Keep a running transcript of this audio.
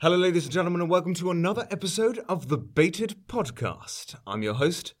Hello, ladies and gentlemen, and welcome to another episode of the Baited Podcast. I'm your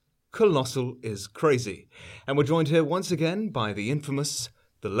host, Colossal is Crazy, and we're joined here once again by the infamous,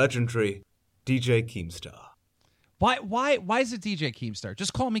 the legendary DJ Keemstar. Why is it DJ Keemstar?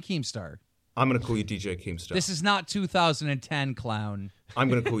 Just call me Keemstar. I'm going to call you DJ Keemstar. This is not 2010, clown. I'm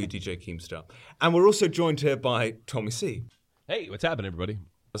going to call you DJ Keemstar. And we're also joined here by Tommy C. Hey, what's happening, everybody?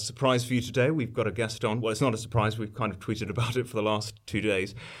 A surprise for you today. We've got a guest on. Well, it's not a surprise. We've kind of tweeted about it for the last 2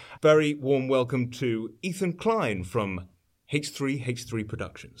 days. Very warm welcome to Ethan Klein from H3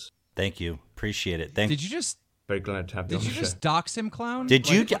 Productions. Thank you. Appreciate it. Did you just Very glad to have you on the show. just dox him, clown? Did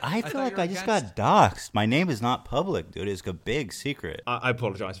you? I I feel thought like you were I a just guest. got doxxed. My name is not public, dude. It's a big secret. I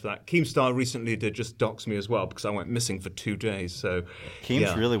apologise for that. Keemstar recently did just dox me as well because I went missing for 2 days. So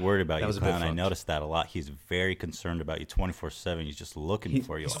Keem's really worried about that you, was a bit clown. I fucked. noticed that a lot. He's very concerned about you 24/7. He's just looking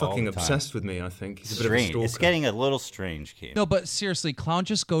for you He's all fucking the time. obsessed with me, I think. He's a bit of a Strange. stalker. It's getting a little strange, Keem. No, but seriously, clown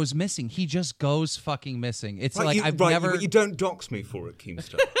just goes missing. He just goes fucking missing. It's Right, like you, I've right, never. But you don't dox me for it,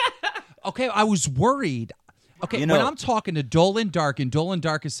 Keemstar. Okay, I was worried. Okay, You know- when I'm talking to Dolan Dark and Dolan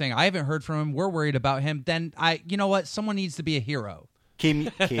Dark is saying I haven't heard from him, we're worried about him. Then you know what? Someone needs to be a hero.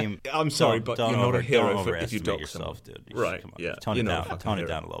 Keem, I'm sorry, but don't you're not a hero don't if you overestimate dox yourself, someone. dude. Right, Come on. yeah. Tone You're it not a down. fucking Tone it hero.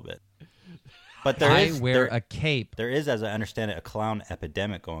 down a little bit. But there I is wear there- a cape. There is, as I understand it, a clown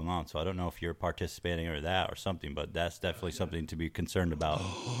epidemic going on. So I don't know if you're participating or that or something, but that's definitely something to be concerned about.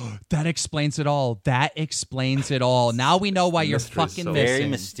 That explains it all. That explains it all. Now we know why you're mystery fucking solved. Very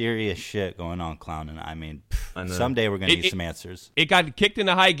missing. mysterious shit going on, clown. And I mean, I know. someday we're gonna It- need it- some answers. It got kicked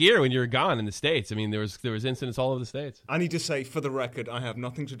into high gear when you were gone in the States. I mean, there was incidents all over the States. I need to say, for the record, I have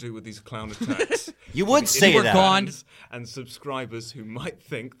nothing to do with these clown attacks. You would For the say were that. gone. fans and subscribers who might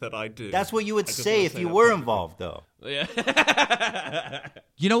think that I do. That's what you would I just say wanna if you that were publicly. involved, though. Yeah.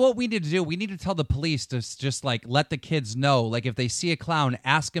 You know what we need to do? We need to tell the police to just like let the kids know. Like if they see a clown,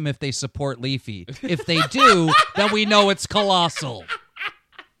 ask them if they support Leafy. If they do, then we know it's Colossal.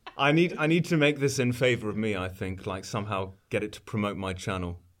 I need to make this in favor of me, I think, like somehow get it to promote my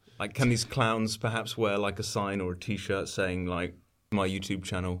channel. Like, can these clowns perhaps wear like a sign or a t-shirt saying like my YouTube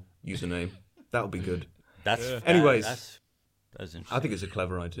channel username? That would be good. That's Anyways. That's interesting. I think it's a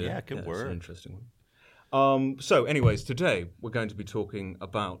clever idea. Yeah, it could It's work. an interesting one. So anyways, today we're going to be talking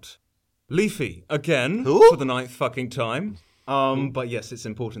about Leafy again Who? for the 9th fucking time. But yes, it's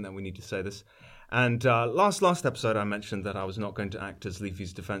important that we need to say this. And last episode, I mentioned that I was not going to act as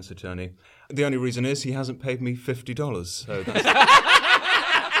Leafy's defense attorney. The only reason is he hasn't paid me $50. So that's...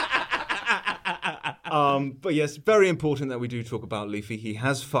 But yes, very important that we do talk about Leafy. He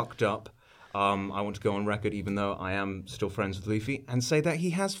has fucked up. I want to go on record, even though I am still friends with Leafy, and say that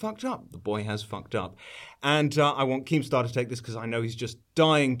he has fucked up. The boy has fucked up. And I want Keemstar to take this because I know he's just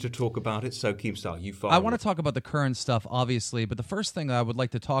dying to talk about it. So, Keemstar, you follow. I want to talk about the current stuff, obviously, but the first thing I would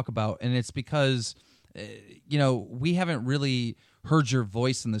like to talk about, and it's because, we haven't really heard your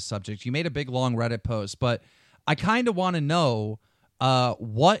voice in this subject. You made a big, long Reddit post, but I kind of want to know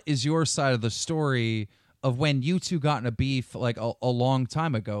what is your side of the story of when you two got in a beef like a long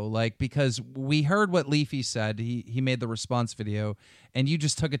time ago, like because we heard what Leafy said. He made the response video, and you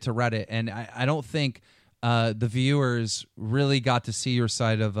just took it to Reddit, and I don't think the viewers really got to see your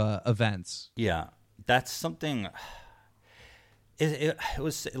side of events. Yeah, that's something. It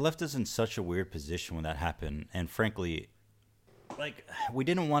left us in such a weird position when that happened, and frankly, like we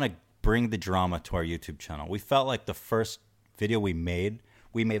didn't want to bring the drama to our YouTube channel. We felt like the first video we made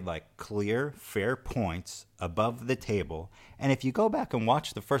like clear, fair points above the table. And if you go back and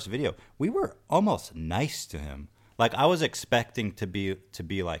watch the first video, we were almost nice to him. Like I was expecting to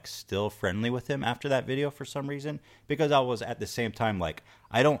be like still friendly with him after that video for some reason, because I was at the same time like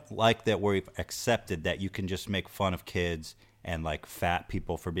I don't like that we've accepted that you can just make fun of kids and like fat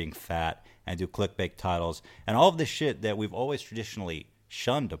people for being fat and do clickbait titles and all of this shit that we've always traditionally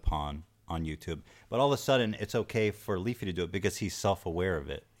shunned upon on YouTube, but all of a sudden it's okay for Leafy to do it because he's self-aware of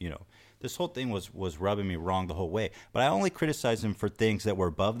it. This whole thing was rubbing me wrong the whole way, but I only criticized him for things that were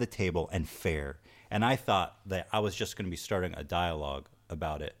above the table and fair, and I thought that I was just going to be starting a dialogue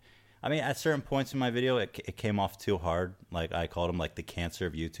about it. I mean, at certain points in my video, it came off too hard. Like I called him like the cancer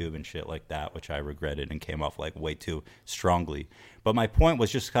of YouTube and shit like that, which I regretted and came off like way too strongly. But my point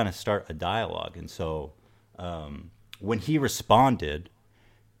was just kind of start a dialogue, and so when he responded.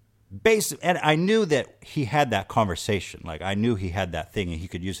 And I knew that he had that conversation. Like I knew he had that thing and he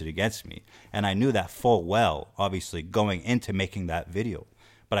could use it against me. And I knew that full well, obviously, going into making that video.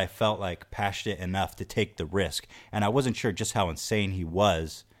 But I felt like passionate enough to take the risk. And I wasn't sure just how insane he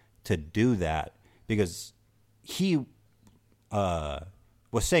was to do that because he was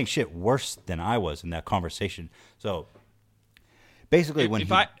saying shit worse than I was in that conversation. So basically when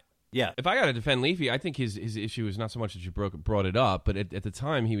if I if got to defend Leafy, I think his issue is not so much that you brought it up, but at the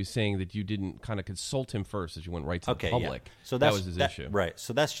time he was saying that you didn't kind of consult him first, as you went right to the public. Yeah. So that was his issue, right?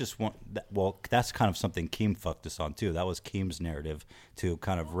 So that's just one. That's kind of something Keem fucked us on too. That was Keem's narrative to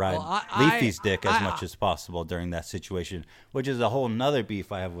kind of ride Leafy's dick as much as possible during that situation, which is a whole nother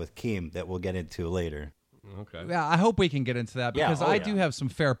beef I have with Keem that we'll get into later. Okay. Yeah, I hope we can get into that because I do have some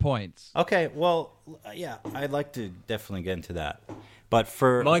fair points. Okay, well, yeah, I'd like to definitely get into that. But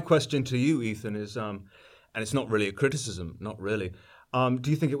for my question to you, Ethan, is, and it's not really a criticism, not really. Do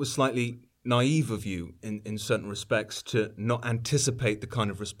you think it was slightly naive of you in certain respects to not anticipate the kind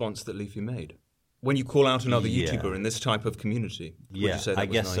of response that Leafy made? When you call out another YouTuber in this type of community, would you say that I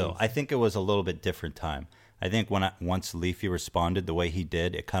was guess naive? so. I think it was a little bit different time. I think once Leafy responded the way he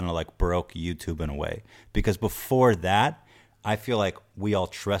did, it kind of like broke YouTube in a way. Because before that, I feel like we all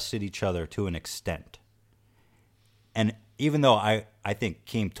trusted each other to an extent. And even though I think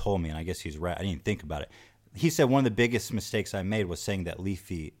Keem told me, and I guess he's right, I didn't think about it. He said one of the biggest mistakes I made was saying that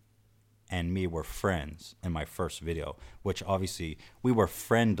Leafy and me were friends in my first video, which obviously we were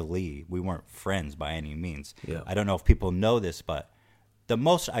friendly. We weren't friends by any means. Yeah. I don't know if people know this, but the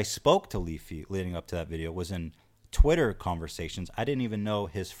most I spoke to Leafy leading up to that video was in Twitter conversations. I didn't even know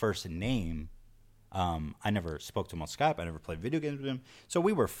his first name. I never spoke to him on Skype. I never played video games with him. So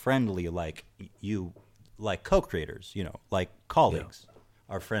we were friendly like co-creators, like colleagues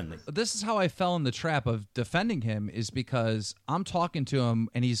are friendly. This is how I fell in the trap of defending him, is because I'm talking to him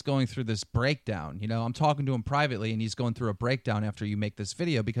and he's going through this breakdown. I'm talking to him privately and he's going through a breakdown after you make this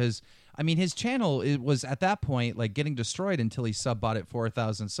video because, I mean, his channel was at that point like getting destroyed until he sub-bought it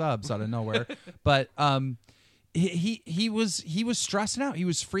 4,000 subs out of nowhere. But he was stressing out. He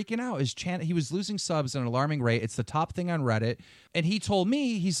was freaking out. His channel, he was losing subs at an alarming rate. It's the top thing on Reddit. And he told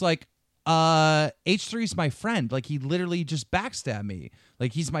me, he's like, H3's my friend. Like, he literally just backstabbed me.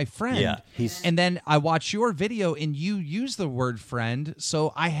 Like, he's my friend. Yeah, and then I watched your video and you used the word friend,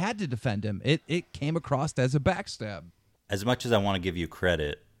 so I had to defend him. It came across as a backstab. As much as I want to give you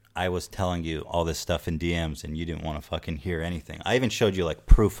credit, I was telling you all this stuff in DMs and you didn't want to fucking hear anything. I even showed you like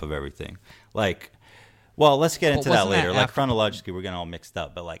proof of everything. Like, well, let's get into that later. Like, chronologically, we're getting all mixed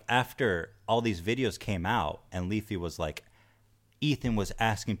up. But like after all these videos came out and Leafy was like, Ethan was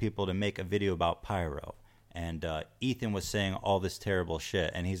asking people to make a video about Pyro. And Ethan was saying all this terrible shit,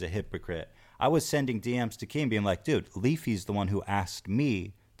 and he's a hypocrite. I was sending DMs to Keem being like, dude, Leafy's the one who asked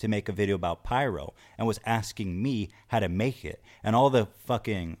me to make a video about Pyro and was asking me how to make it. And all the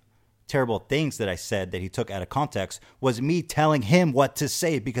fucking terrible things that I said that he took out of context was me telling him what to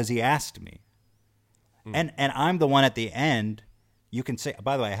say because he asked me. And I'm the one at the end. You can say,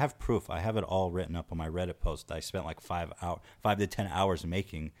 by the way, I have proof. I have it all written up on my Reddit post. I spent like 5 to 10 hours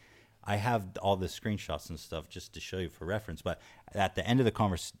making. I have all the screenshots and stuff just to show you for reference. But at the end of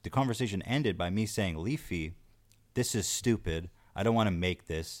the conversation ended by me saying, Leafy, this is stupid. I don't want to make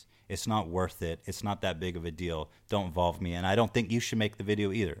this. It's not worth it. It's not that big of a deal. Don't involve me. And I don't think you should make the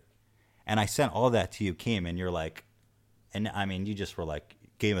video either. And I sent all that to you, Keem, and you're like, and I mean, you just were like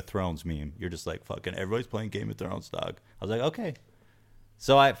Game of Thrones meme. You're just like, fucking everybody's playing Game of Thrones, dog. I was like, okay.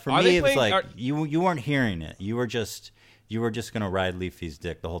 So for me, it was like you weren't hearing it. You were just gonna ride Leafy's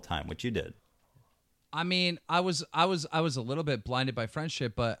dick the whole time, which you did. I mean, I was a little bit blinded by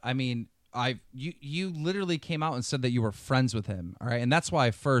friendship, but I mean, you literally came out and said that you were friends with him, all right? And that's why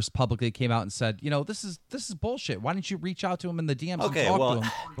I first publicly came out and said, this is bullshit. Why didn't you reach out to him in the DMs and talk to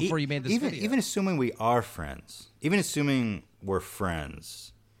him before you made this video? Even assuming we are friends, even assuming we're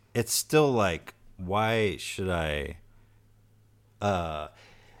friends, it's still like, why should I?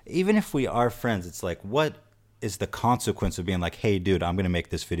 Even if we are friends, it's like, what is the consequence of being like, hey, dude, I'm going to make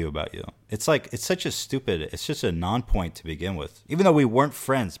this video about you? It's like, it's just a non-point to begin with. Even though we weren't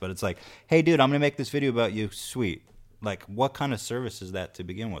friends, but it's like, hey, dude, I'm going to make this video about you. Sweet. Like, what kind of service is that to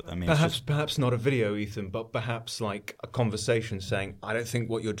begin with? I mean, perhaps not a video, Ethan, but perhaps like a conversation saying, I don't think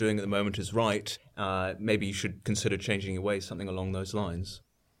what you're doing at the moment is right. Maybe you should consider changing your ways, something along those lines.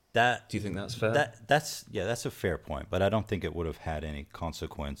 Do you think that's fair? That's a fair point, but I don't think it would have had any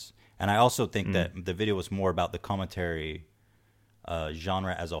consequence. And I also think that the video was more about the commentary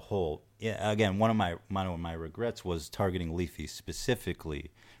genre as a whole. Yeah, again, one of my regrets was targeting Leafy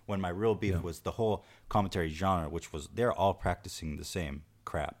specifically, when my real beef was the whole commentary genre, which was they're all practicing the same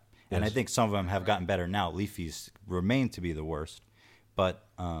crap. Yes. And I think some of them have gotten better now. Leafy's remain to be the worst, but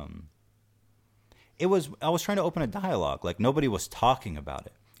I was trying to open a dialogue. Like, nobody was talking about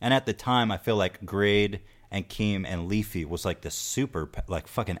it. And at the time, I feel like Grade and Keem and Leafy was like the super, like,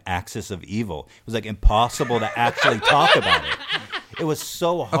 fucking axis of evil. It was like impossible to actually talk about it. It was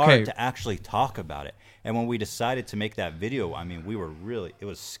so hard to actually talk about it. And when we decided to make that video, I mean, we were really, it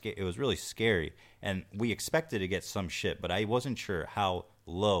was really scary. And we expected to get some shit, but I wasn't sure how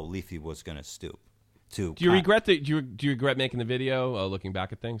low Leafy was going to stoop. Do you regret do you regret making the video, looking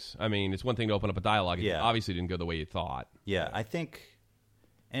back at things? I mean, it's one thing to open up a dialogue. It obviously didn't go the way you thought. Yeah, I think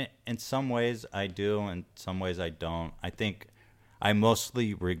in some ways I do, in some ways I don't. I think I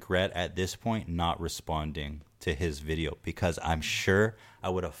mostly regret at this point not responding to his video because I'm sure I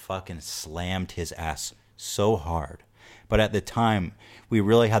would have fucking slammed his ass so hard. But at the time, we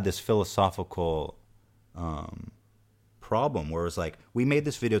really had this philosophical problem where it was like, we made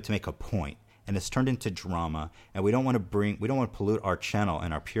this video to make a point, and it's turned into drama, and we don't want to pollute our channel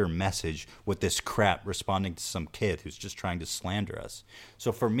and our pure message with this crap responding to some kid who's just trying to slander us.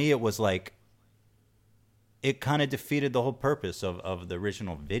 So for me, it was like, it kind of defeated the whole purpose of the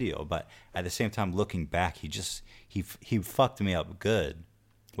original video. But at the same time, looking back, he fucked me up good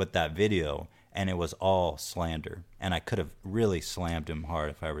with that video, and it was all slander. And I could have really slammed him hard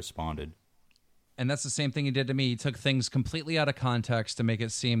if I responded. And that's the same thing he did to me. He took things completely out of context to make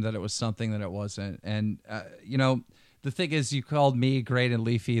it seem that it was something that it wasn't. And, the thing is, you called me, Great, and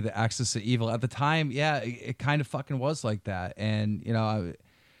Leafy the axis of evil. At the time, yeah, it kind of fucking was like that. And,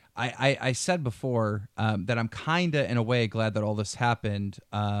 I said before that I'm kind of, in a way, glad that all this happened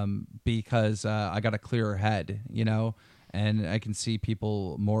because I got a clearer head, and I can see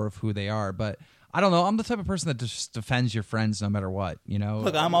people more of who they are. But I don't know. I'm the type of person that just defends your friends no matter what,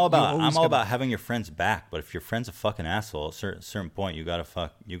 Look, I'm all about having your friends back. But if your friend's a fucking asshole, at a certain point, you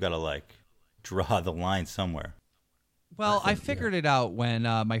gotta like draw the line somewhere. Well, I figured it out when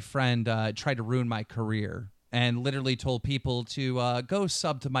my friend tried to ruin my career and literally told people to go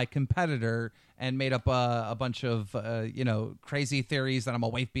sub to my competitor and made up a bunch of, crazy theories that I'm a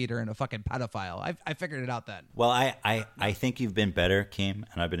wife beater and a fucking pedophile. I figured it out then. Well, I think you've been better, Keem,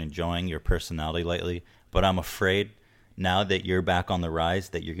 and I've been enjoying your personality lately. But I'm afraid now that you're back on the rise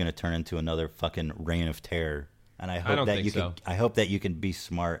that you're going to turn into another fucking reign of terror. And I hope that you can be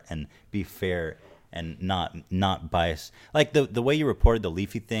smart and be fair and not biased. Like the way you reported the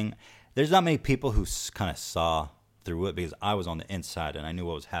Leafy thing, there's not many people who kind of saw through it because I was on the inside and I knew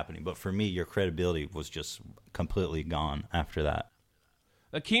what was happening. But for me, your credibility was just completely gone after that.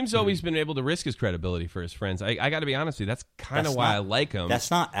 Keem's always been able to risk his credibility for his friends. I got to be honest with you. That's kind of why I like him. That's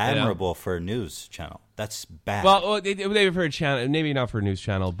not admirable for a news channel. That's bad. Well, maybe for a channel, maybe not for a news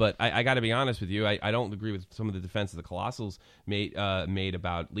channel. But I got to be honest with you. I don't agree with some of the defense of the Colossals made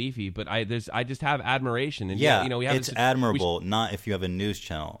about Leafy. But I just have admiration. And it's admirable. Not if you have a news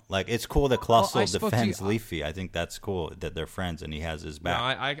channel. Like it's cool that Colossal defends Leafy. I think that's cool that they're friends and he has his back.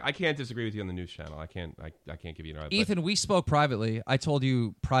 No, I can't disagree with you on the news channel. I can't give you an argument. Ethan, we spoke privately. I told you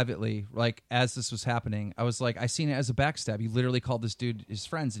privately, like as this was happening, I was like, I seen it as a backstab. You literally called this dude his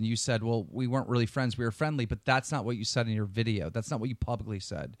friends, and you said, "Well, we weren't really friends. We were friendly." But that's not what you said in your video. That's not what you publicly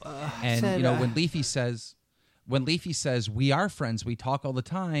said. When Leafy says, we are friends, we talk all the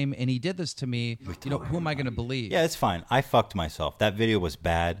time, and he did this to me, who am I going to believe? Yeah, it's fine. I fucked myself. That video was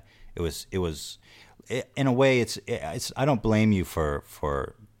bad. It was in a way. It's. I don't blame you for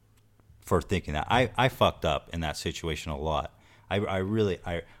thinking that. I fucked up in that situation a lot. I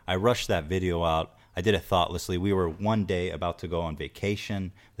rushed that video out. I did it thoughtlessly. We were one day about to go on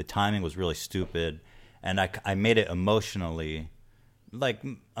vacation. The timing was really stupid, and I made it emotionally.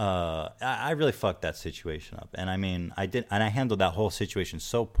 I really fucked that situation up. And I mean, I handled that whole situation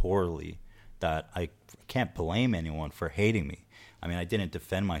so poorly that I can't blame anyone for hating me. I mean, I didn't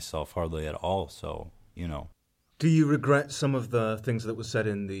defend myself hardly at all. So Do you regret some of the things that were said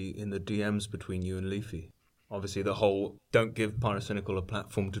in the DMs between you and Leafy? Obviously, the whole "don't give Pyrocynical a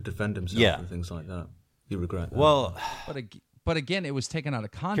platform to defend himself" and things like that. You regret that? Well, but again, it was taken out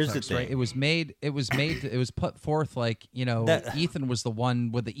of context, right? It was put forth like Ethan was the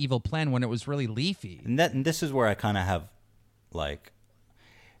one with the evil plan when it was really Leafy. And this is where I kind of have like,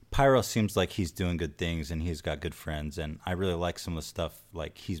 Pyro seems like he's doing good things and he's got good friends, and I really like some of the stuff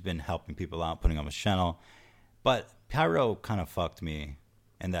like he's been helping people out, putting on his channel. But Pyro kind of fucked me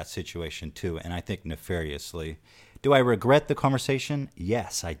in that situation too, and I think nefariously. Do I regret the conversation?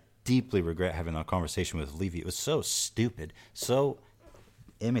 Yes, I deeply regret having that conversation with Leafy. It was so stupid, so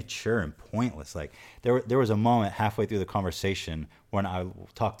immature and pointless. Like there was a moment halfway through the conversation when I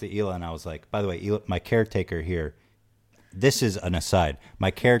talked to Hila and I was like, by the way, Hila, my caretaker here, this is an aside,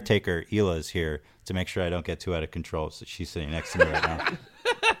 my caretaker Hila is here to make sure I don't get too out of control. So she's sitting next to me right now.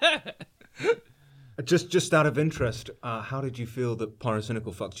 Just out of interest, how did you feel that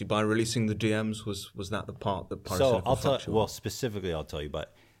Pyrocynical fucked you by releasing the DMs? Was that the part that Pyrocynical fucked you? Well, specifically, I'll tell you,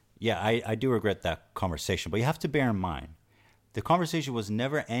 but yeah, I do regret that conversation. But you have to bear in mind, the conversation was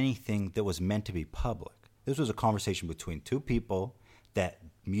never anything that was meant to be public. This was a conversation between two people that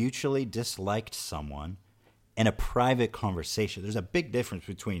mutually disliked someone in a private conversation. There's a big difference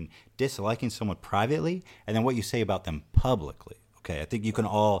between disliking someone privately and then what you say about them publicly. Okay, I think you can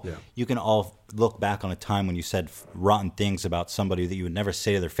all look back on a time when you said rotten things about somebody that you would never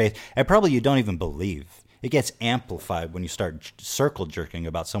say to their face, and probably you don't even believe. It gets amplified when you start circle jerking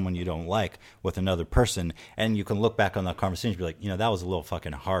about someone you don't like with another person, and you can look back on that conversation and be like, that was a little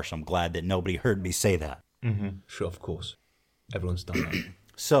fucking harsh. I'm glad that nobody heard me say that. Mm-hmm. Sure, of course. Everyone's done that.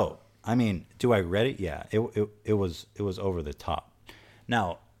 So, I mean, do I regret it? Yeah, it was over the top.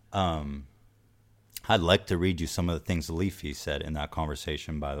 Now, I'd like to read you some of the things Leafy said in that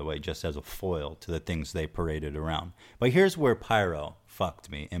conversation, by the way, just as a foil to the things they paraded around. But here's where Pyro fucked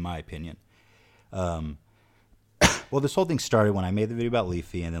me, in my opinion. Well, this whole thing started when I made the video about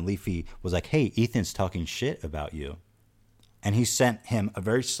Leafy, and then Leafy was like, hey, Ethan's talking shit about you. And he sent him a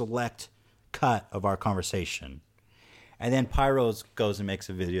very select cut of our conversation. And then Pyro goes and makes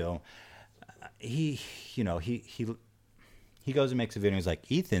a video. He goes and makes a video. He's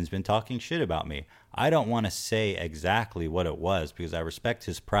like, Ethan's been talking shit about me. I don't want to say exactly what it was because I respect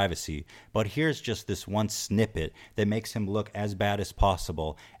his privacy, but here's just this one snippet that makes him look as bad as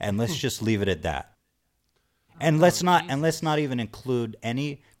possible, and let's just leave it at that. And let's not even include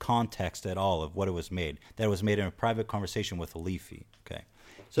any context at all of what it was made. That it was made in a private conversation with Leafy. Okay.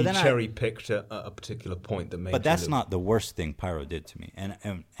 So then cherry picked a particular point that made. But that's not the worst thing Pyro did to me.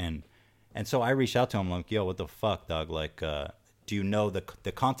 And so I reached out to him like, yo, what the fuck, dog? Like, do you know the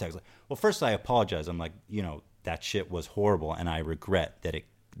context? Like, well, first I apologize. I'm like, that shit was horrible, and I regret that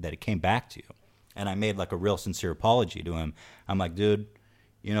it came back to you. And I made like a real sincere apology to him. I'm like, dude,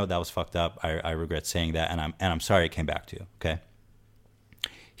 that was fucked up. I regret saying that, and I'm sorry it came back to you. Okay.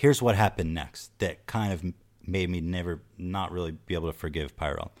 Here's what happened next that kind of made me not really be able to forgive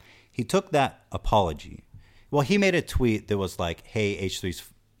Pyro. He took that apology. Well, he made a tweet that was like, hey, H3's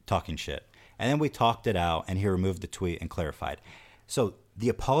talking shit. And then we talked it out, and he removed the tweet and clarified. So the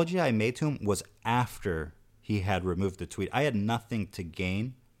apology I made to him was after he had removed the tweet. I had nothing to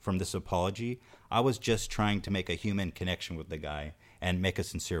gain from this apology. I was just trying to make a human connection with the guy and make a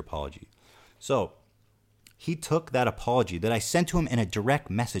sincere apology. So he took that apology that I sent to him in a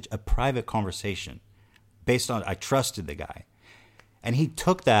direct message, a private conversation, based on I trusted the guy. And he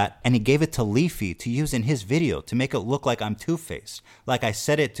took that and he gave it to Leafy to use in his video to make it look like I'm two-faced. Like I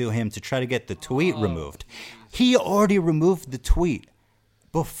said it to him to try to get the tweet removed. He already removed the tweet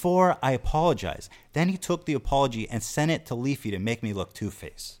before I apologized. Then he took the apology and sent it to Leafy to make me look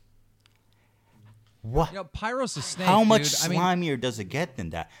two-faced. What? Pyro's a snake. How much dude. slimier does it get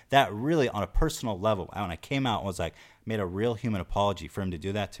than that? That really, on a personal level, when I came out, was like, made a real human apology. For him to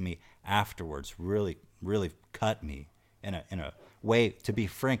do that to me afterwards really, really cut me in a way, to be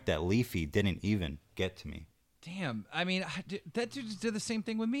frank, that Leafy didn't even get to me. Damn. I mean, that dude did the same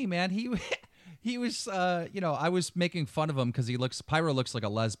thing with me, man. He was, I was making fun of him because Pyro looks like a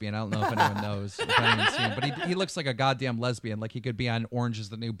lesbian. I don't know if anyone knows, if anyone's seen him, but he looks like a goddamn lesbian. Like he could be on Orange is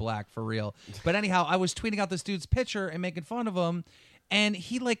the New Black for real. But anyhow, I was tweeting out this dude's picture and making fun of him, and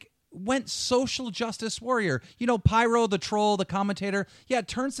he went social justice warrior. Pyro, the troll, the commentator,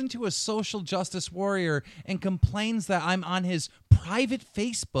 turns into a social justice warrior and complains that I'm on his private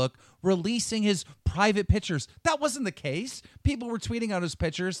Facebook releasing his private pictures. That wasn't the case. People were tweeting out his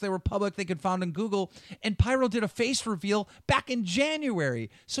pictures. They were public. They could find on Google. And Pyro did a face reveal back in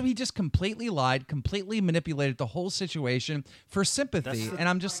January. So he just completely lied, completely manipulated the whole situation for sympathy. And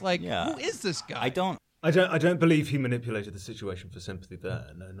I'm just like, who is this guy? I don't believe he manipulated the situation for sympathy there.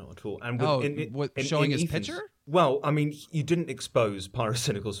 No, not at all. And showing his Ethan's picture? Well, I mean, you didn't expose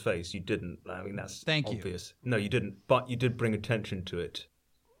Pyrocynical's face. You didn't. I mean, that's obvious. No, you didn't. But you did bring attention to it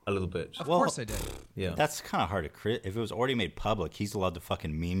a little bit. Of course I did. Yeah. That's kind of hard to crit. If it was already made public, he's allowed to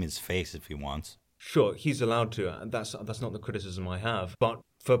fucking meme his face if he wants. Sure, he's allowed to. And that's not the criticism I have. But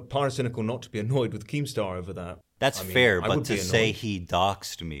for Pyrocynical not to be annoyed with Keemstar over that. That's fair, but to say he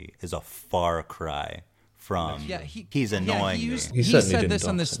doxed me is a far cry from he's annoying me. He said this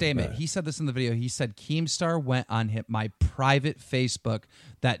on the statement. He said this in the video. He said Keemstar went on my private Facebook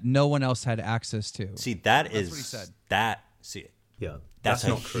that no one else had access to. See, that's what he said. That's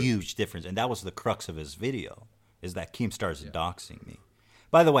a huge difference, and that was the crux of his video, is that Keemstar is doxing me.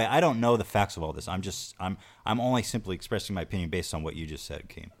 By the way, I don't know the facts of all this. I'm only simply expressing my opinion based on what you just said,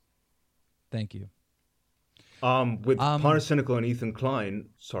 Keem. Thank you. With Pyrocynical and Ethan Klein,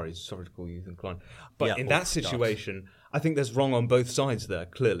 sorry to call you Ethan Klein, but in that situation, I think there's wrong on both sides there,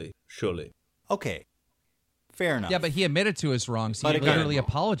 clearly, surely. Okay, fair enough. Yeah, but he admitted to his wrong, so he literally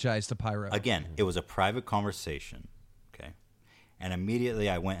apologized to Pyro. Again, it was a private conversation, okay? And immediately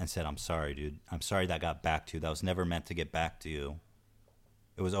I went and said, I'm sorry, dude. I'm sorry that got back to you. That was never meant to get back to you.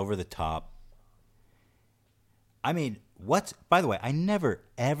 It was over the top. I mean, by the way, I never,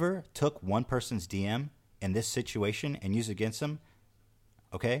 ever took one person's DM in this situation and used it against them.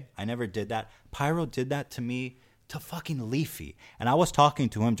 Okay? I never did that. Pyro did that to me, to fucking Leafy. And I was talking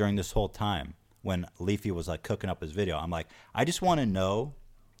to him during this whole time when Leafy was like cooking up his video. I'm like, I just want to know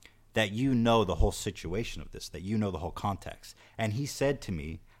that you know the whole situation of this, that you know the whole context. And he said to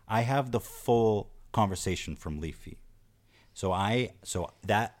me, I have the full conversation from Leafy. So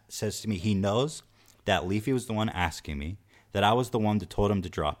that says to me, he knows that Leafy was the one asking me, that I was the one that told him to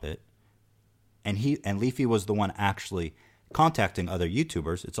drop it, and Leafy was the one actually contacting other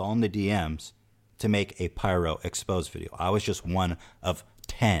YouTubers. It's all in the DMs to make a Pyro exposed video. I was just one of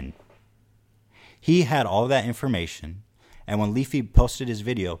 10. He had all that information, and when Leafy posted his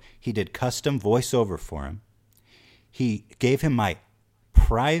video, he did custom voiceover for him. He gave him my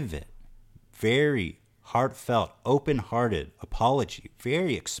private, very heartfelt, open-hearted apology,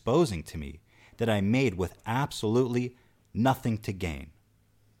 very exposing to me, that I made with absolutely nothing to gain.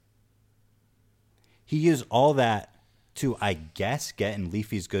 He used all that to, I guess, get in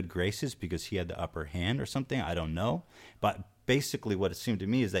Leafy's good graces because he had the upper hand or something. I don't know. But basically what it seemed to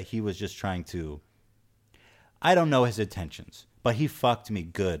me is that he was just trying to, I don't know his intentions, but he fucked me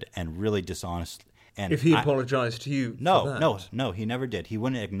good and really dishonest. And if he apologized to you, no, he never did. He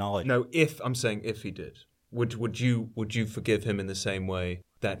wouldn't acknowledge. No, if he did, would you forgive him in the same way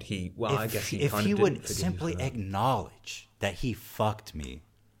that he? Well, I guess he kind of didn't would simply acknowledge that he fucked me,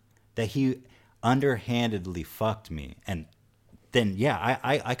 that he underhandedly fucked me, and then yeah,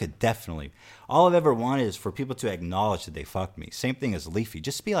 I could definitely. All I've ever wanted is for people to acknowledge that they fucked me. Same thing as Leafy.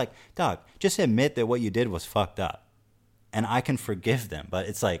 Just be like, dog, just admit that what you did was fucked up, and I can forgive them. But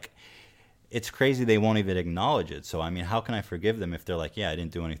it's like, it's crazy they won't even acknowledge it. So I mean, how can I forgive them if they're like, yeah, I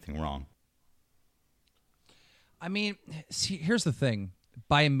didn't do anything wrong? I mean, see, here's the thing.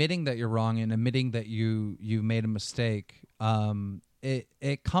 By admitting that you're wrong and admitting that you made a mistake,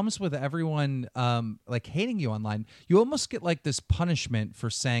 it comes with everyone like hating you online. You almost get like this punishment for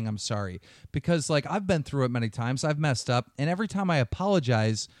saying I'm sorry, because like I've been through it many times. I've messed up, and every time I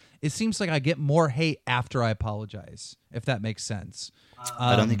apologize, it seems like I get more hate after I apologize, if that makes sense.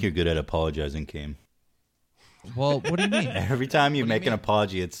 I don't think you're good at apologizing, Kim. Well, what do you mean? Every time you make an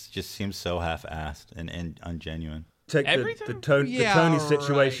apology, it just seems so half-assed and ungenuine. Take the Tony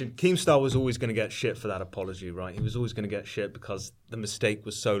situation. Right. Keemstar was always going to get shit for that apology, right? He was always going to get shit because the mistake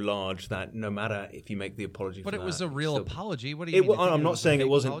was so large that no matter if you make the apology, but for it was a real apology. What do you mean? I'm not saying it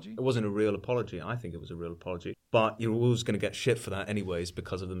wasn't a real apology. I think it was a real apology, but you're always going to get shit for that anyways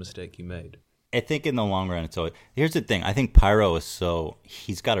because of the mistake you made. I think in the long run, it's always. Here's the thing. I think Pyro is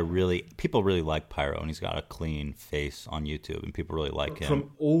people really like Pyro, and he's got a clean face on YouTube, and people really like him.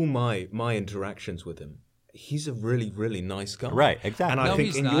 From all my interactions with him, he's a really, really nice guy. Right, exactly. And I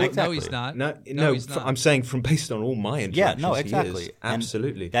think no, he's not. No, he's not. I'm saying based on all my interactions. Yeah, no, exactly. He is.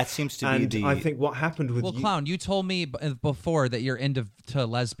 Absolutely. And that seems to be the. I think what happened with Clown, you told me before that you're into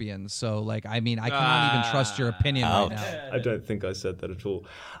lesbians, so like, I mean, I cannot even trust your opinion right now. I don't think I said that at all.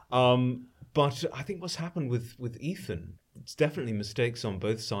 But I think what's happened with Ethan, it's definitely mistakes on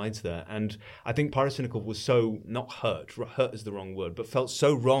both sides there. And I think Pyrocynical was so not hurt is the wrong word, but felt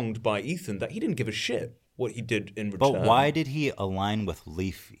so wronged by Ethan that he didn't give a shit what he did in return. But why did he align with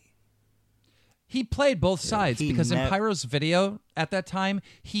Leafy? He played both sides because in Pyro's video at that time,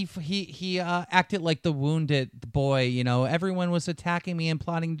 he acted like the wounded boy. You know, everyone was attacking me and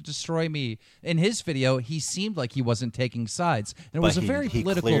plotting to destroy me. In his video, he seemed like he wasn't taking sides, and it was a very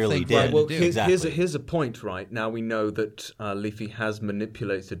political thing for him to do. Exactly. Here's a point, right? Now we know that Leafy has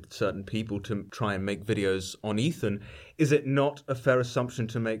manipulated certain people to try and make videos on Ethan. Is it not a fair assumption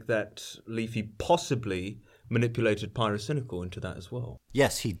to make that Leafy possibly manipulated Pyrocynical into that as well?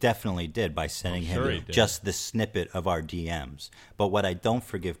 Yes, he definitely did by sending him just the snippet of our DMs. But what I don't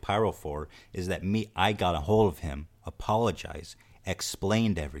forgive Pyro for is that I got a hold of him, apologized,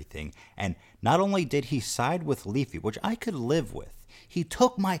 explained everything, and not only did he side with Leafy, which I could live with, he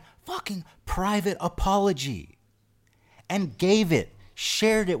took my fucking private apology and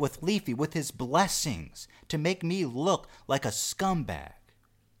shared it with Leafy with his blessings to make me look like a scumbag.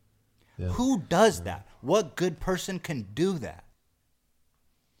 Yeah. Who does that? What good person can do that?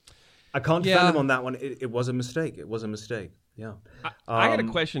 I can't defend him on that one. It was a mistake. Yeah. I got a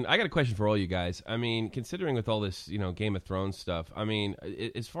question. I got a question for all you guys. I mean, considering with all this, Game of Thrones stuff, I mean,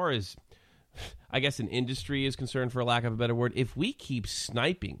 as far as I guess an industry is concerned, for lack of a better word, if we keep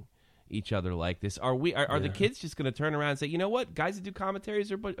sniping, each other like this? Are the kids just going to turn around and say, you know what, guys that do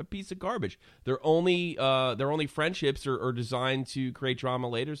commentaries are a piece of garbage? Their only friendships are designed to create drama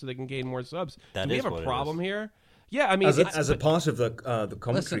later so they can gain more subs. Do we have a problem here? Yeah, I mean, as a part of the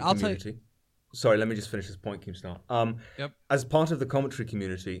commentary Listen, I'll tell you- community. Sorry, let me just finish this point, Keemstar. Yep. As part of the commentary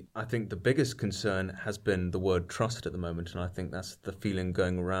community, I think the biggest concern has been the word trust at the moment, and I think that's the feeling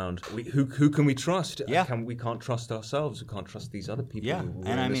going around. Who can we trust? Yeah. We can't trust ourselves. We can't trust these other people. Yeah, who we're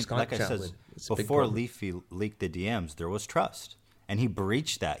and in I the mean, Skype like I chat said, with. It's a big before problem. Leafy leaked the DMs, there was trust, and he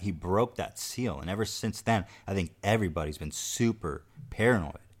breached that. He broke that seal, and ever since then, I think everybody's been super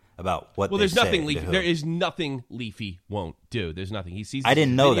paranoid about what. Well, they there's nothing say Leafy. to who. There is nothing Leafy won't do. There's nothing. He sees. I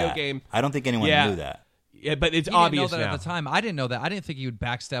didn't know video that. Game. I don't think anyone Yeah. knew that. Yeah, but it's He obvious didn't know that now. at the time. I didn't know that. I didn't think he would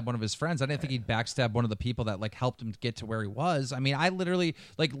backstab one of his friends. I didn't think he'd backstab one of the people that like helped him get to where he was. I mean, I literally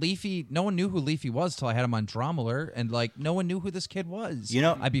like Leafy. No one knew who Leafy was till I had him on Dromler, and like no one knew who this kid was. You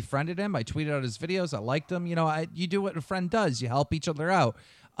know- I befriended him. I tweeted out his videos. I liked him. You know, you do what a friend does. You help each other out.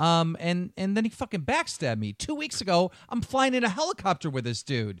 And then he fucking backstabbed me 2 weeks ago. I'm flying in a helicopter with this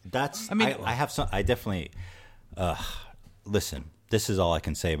dude. That's. I mean- I have some. I definitely. Listen, this is all I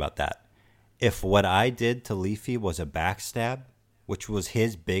can say about that. If what I did to Leafy was a backstab, which was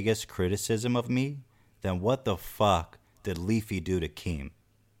his biggest criticism of me, then what the fuck did Leafy do to Keem?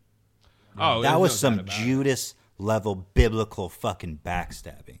 Oh, That there's was no some doubt about it. Judas level biblical fucking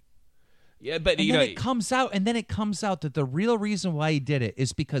backstabbing. Yeah, but And you then know, it comes out that the real reason why he did it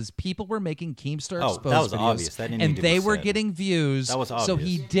is because people were making Keemstar Oh, exposed that was videos, obvious. That didn't and need to they be were said. getting views. That was So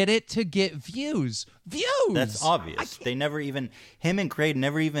he obvious. did it to get views. Views. That's obvious. They never even, him and Craig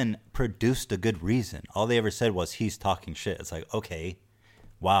never even produced a good reason. All they ever said was he's talking shit. It's like, okay,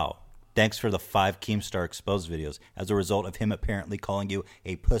 wow. Thanks for the 5 Keemstar exposed videos as a result of him apparently calling you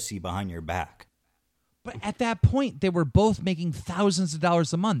a pussy behind your back. But at that point, they were both making thousands of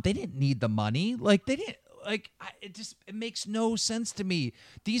dollars a month. They didn't need the money. Like they didn't. It makes no sense to me.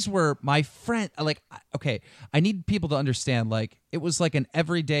 These were my friend. Okay, I need people to understand. Like, it was like an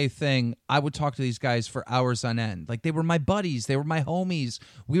everyday thing. I would talk to these guys for hours on end. Like, they were my buddies. They were my homies.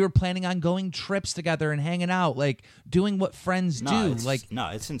 We were planning on going trips together and hanging out, like doing what friends do.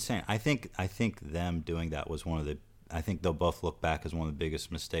 It's insane. I think them doing that was one of the. I think they'll both look back as one of the biggest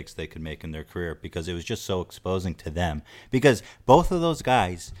mistakes they could make in their career because it was just so exposing to them. Because both of those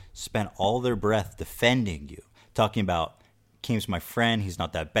guys spent all their breath defending you, talking about Keem's my friend, he's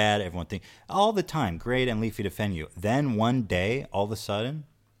not that bad. Everyone think all the time, Great and Leafy defend you. Then one day, all of a sudden,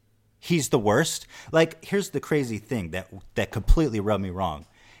 he's the worst. Like, here's the crazy thing that completely rubbed me wrong.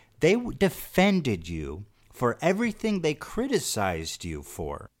 They defended you for everything they criticized you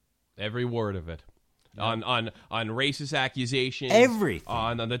for. every word of it. On racist accusations, Everything.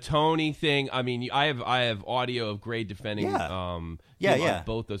 on the Tony thing. I mean, I have audio of Gray defending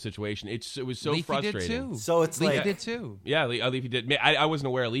both those situations. It was so Leafy frustrating. did too. So it's Leafy like- did too. Yeah, Leafy did. I wasn't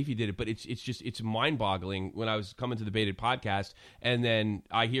aware Leafy did it, but it's mind-boggling when I was coming to the Baited podcast, and then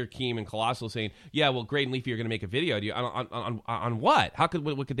I hear Keem and Colossal saying, "Yeah, well, Gray and Leafy are going to make a video. Do you, on what?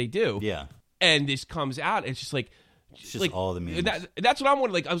 What could they do?" Yeah. And this comes out. It's just like. It's just all the memes. That's what I'm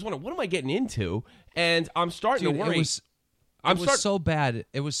wondering. Like, I was wondering, what am I getting into? And I'm starting Dude, to worry. It was so bad.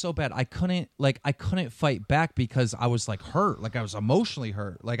 It was so bad. I couldn't fight back because I was like hurt. Like I was emotionally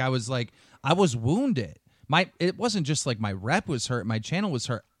hurt. Like I was wounded. It wasn't just like my rep was hurt, my channel was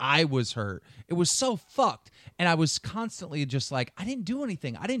hurt. I was hurt. It was so fucked. And I was constantly just like, I didn't do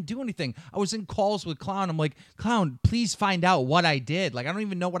anything. I was in calls with Clown. I'm like, Clown, please find out what I did. Like I don't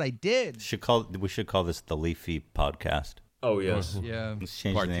even know what I did. We should call this the Leafy podcast. Oh, yes. Yeah. Let's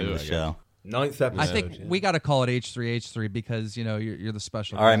change Part the name two, of the I show. 9th episode. I think we got to call it H3H3 because, you know, you're the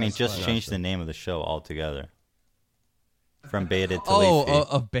special. Or I mean, guest. just change the name of the show altogether. From Baited to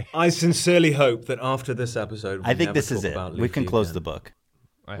Oh, Leafy. I sincerely hope that after this episode, I think never this is talk it. about We can Leafy close again. the book.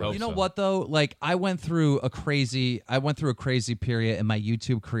 I hope You know so. what though? Like I went through a crazy period in my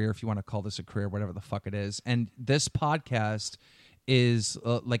YouTube career, if you want to call this a career, whatever the fuck it is. And this podcast is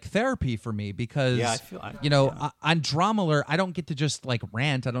like therapy for me because Yeah, I feel- I- you know, yeah. on Dromler, I don't get to just like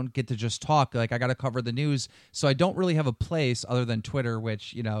rant. I don't get to just talk. Like I got to cover the news, so I don't really have a place other than Twitter,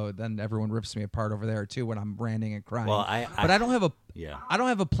 which you know, then everyone rips me apart over there too when I'm ranting and crying. Well, but I don't have a Yeah. I don't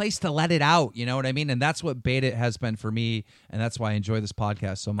have a place to let it out. You know what I mean? And that's what Baited has been for me, and that's why I enjoy this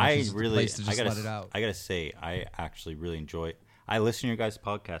podcast so much. is the place to just let it out. I gotta say, I actually really enjoy. I listen to your guys'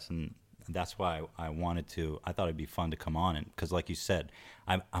 podcast, and that's why I thought it'd be fun to come on, and because, like you said,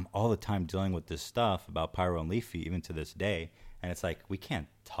 I'm all the time dealing with this stuff about Pyro and Leafy, even to this day, and it's like we can't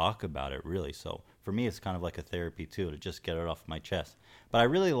talk about it really. So for me, it's kind of like a therapy too, to just get it off my chest. But I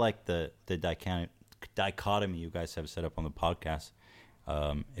really like the dichotomy you guys have set up on the podcast.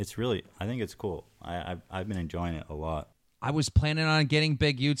 It's really, I think it's cool. I've been enjoying it a lot. I was planning on getting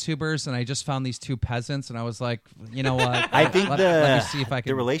big YouTubers, and I just found these two peasants, and I was like, you know what? I think let me see if I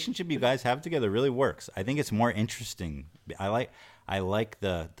can. The relationship you guys have together really works. I think it's more interesting. I like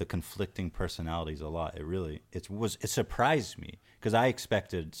the conflicting personalities a lot. It surprised me because I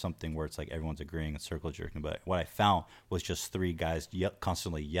expected something where it's like everyone's agreeing and circle jerking, but what I found was just three guys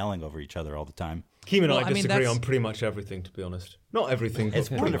constantly yelling over each other all the time. Keem and I disagree on pretty much everything, to be honest. Not everything, but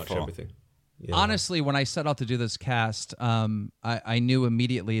pretty wonderful. much everything. Yeah. Honestly, when I set out to do this cast, I knew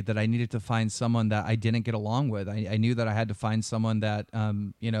immediately that I needed to find someone that I didn't get along with. I knew that I had to find someone that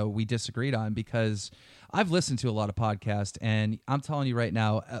we disagreed on, because I've listened to a lot of podcasts, and I'm telling you right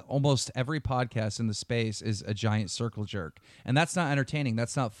now, almost every podcast in the space is a giant circle jerk, and that's not entertaining.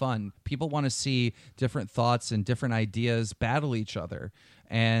 That's not fun. People want to see different thoughts and different ideas battle each other.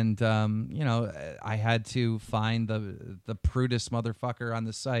 And, I had to find the prudest motherfucker on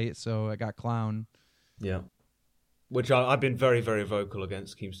the site, so I got Clown. Yeah. Which I've been very, very vocal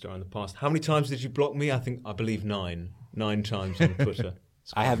against Keemstar in the past. How many times did you block me? I believe 9. 9 times on Twitter.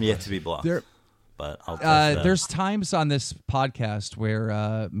 I haven't yet to be blocked. But I'll there's times on this podcast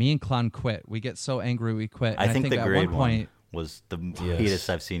where me and Clown quit. We get so angry we quit. I think the at grade one point was the heatest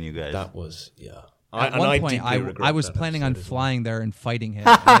I've seen you guys. That was, yeah. At one point, I was planning on flying there and fighting him.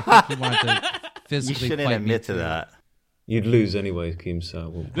 And I think he wanted to physically You shouldn't fight admit me to too. that. You'd lose anyway,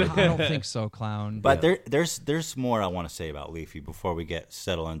 Keemstar. I don't think so, Clown. But there's more I want to say about Leafy before we get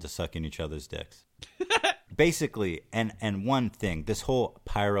settled into sucking each other's dicks. Basically, and one thing, this whole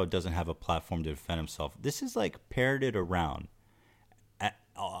Pyro doesn't have a platform to defend himself. This is like parroted around.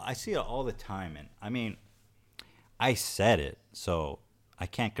 I see it all the time, and I mean, I said it, so I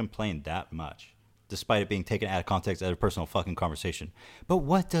can't complain that much, despite it being taken out of context as a personal fucking conversation. But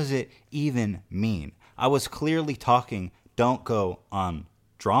what does it even mean? I was clearly talking, don't go on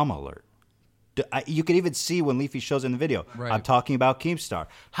Drama Alert. You can even see when Leafy shows in the video. Right. I'm talking about Keemstar.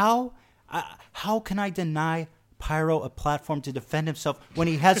 How can I deny Pyro a platform to defend himself when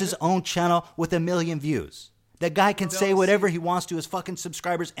he has his own channel with 1 million views? That guy can say whatever he wants to his fucking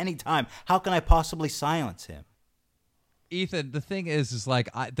subscribers anytime. How can I possibly silence him? Ethan, the thing is like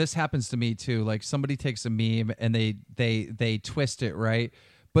this happens to me too. Like somebody takes a meme and they twist it, right?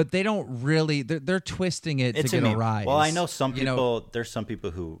 But they don't really. They're twisting it to get a rise. Well, I know some people. There's some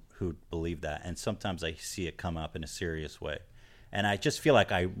people who believe that, and sometimes I see it come up in a serious way, and I just feel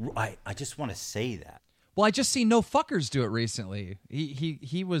like I just want to say that. Well, I just see No Fuckers do it recently.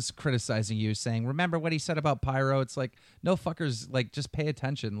 He was criticizing you, saying, "Remember what he said about Pyro?" It's like, No Fuckers, like, just pay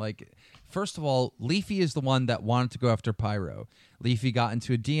attention. Like, first of all, Leafy is the one that wanted to go after Pyro. Leafy got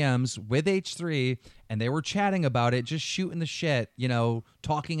into DMs with H3, and they were chatting about it, just shooting the shit,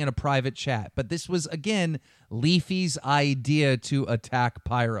 talking in a private chat. But this was, again, Leafy's idea to attack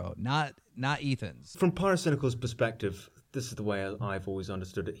Pyro, not Ethan's. From Pyrocynical's perspective, this is the way I've always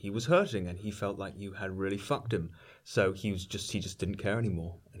understood it. He was hurting, and he felt like you had really fucked him. So he just didn't care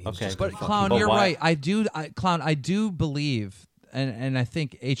anymore. And he was just But Clown, you're right. Clown, I do believe, and I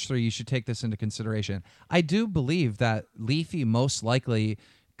think H3, you should take this into consideration. I do believe that Leafy most likely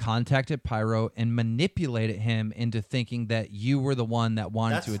contacted Pyro and manipulated him into thinking that you were the one that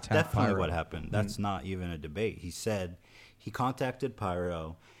wanted to attack Pyro. That's definitely what happened. That's not even a debate. He said he contacted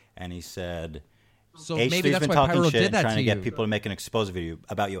Pyro, and he said, so maybe that's why Pyro did that trying to to you. get people to make an exposed video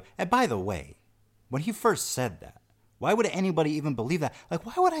about you. And by the way, when he first said that, why would anybody even believe that? Like,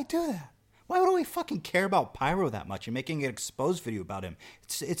 why would I do that? Why would we fucking care about Pyro that much and making an exposed video about him?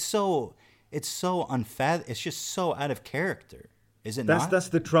 It's so unfathomable. It's just so out of character. Is it not? That's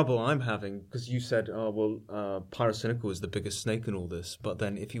the trouble I'm having, because you said, Pyrocynical is the biggest snake in all this. But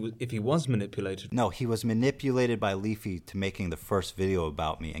then if he was manipulated, no, he was manipulated by Leafy to making the first video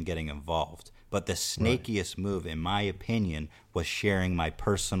about me and getting involved. But the snakiest move, in my opinion, was sharing my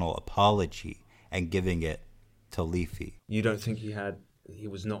personal apology and giving it to Leafy. You don't think he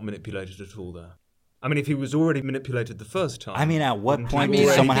was not manipulated at all there? I mean, if he was already manipulated the first time, I mean, at what point does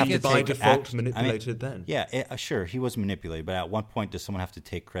does someone have to by take default manipulated then? Yeah, sure, he was manipulated, but at what point does someone have to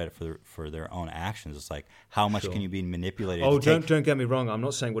take credit for their own actions? It's like, how much can you be manipulated? Oh, don't get me wrong. I'm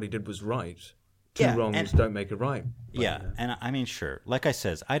not saying what he did was right. Two wrongs don't make it right. But, and I mean, sure. Like I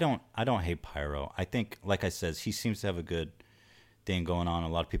says, I don't hate Pyro. I think, like I says, he seems to have a good thing going on. A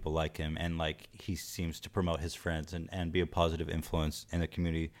lot of people like him, and like he seems to promote his friends and be a positive influence in the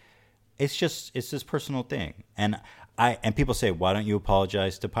community. It's this personal thing, and people say, why don't you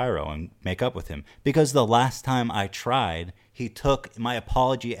apologize to Pyro and make up with him? Because the last time I tried, he took my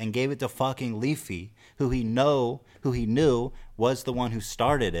apology and gave it to fucking Leafy, who he knew was the one who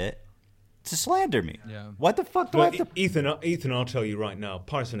started it. to slander me. Yeah. What the fuck do I have to... Ethan, I'll tell you right now,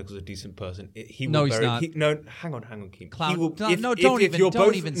 Pyrocynical's a decent person. He will No, he's not. No, hang on, Keem. Clown, He will, don't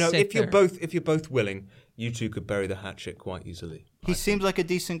even sit if you're there. if you're both willing, you two could bury the hatchet quite easily. He seems like a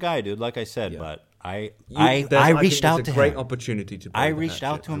decent guy, dude, like I said, but I think reached out there's to a great him. opportunity to I bury the reached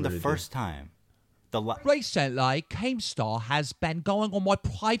out hatchet, to him I the really do. first time. Recently, Keemstar has been going on my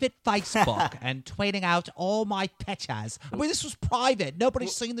private Facebook and tweeting out all my pictures. I mean, this was private.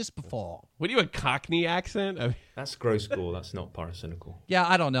 Nobody's seen this before. What are you, a Cockney accent? I mean, That's gross gore. That's not Pyrocynical. Yeah,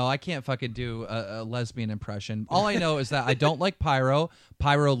 I don't know. I can't fucking do a lesbian impression. All I know is that I don't like Pyro.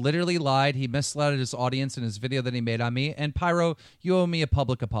 Pyro literally lied. He misled his audience in his video that he made on me. And Pyro, you owe me a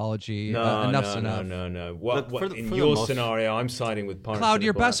public apology. Enough's enough. No. Look, In for your the most- scenario, I'm siding with Pyrocynical. Cloud,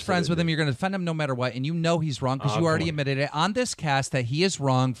 you're best friends with him. absolutely. You're going to defend him no matter what. And you know he's wrong because you already come on. admitted it on this cast that he is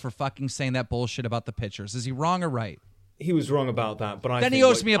wrong for fucking saying that bullshit about the pictures. Is he wrong or right? He was wrong about that, but I Then think he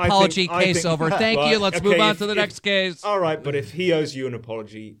owes what- me an I think- apology. I Case think- over. Thank But, you. Let's okay, move on if- to the if- next case. All right, but if he owes you an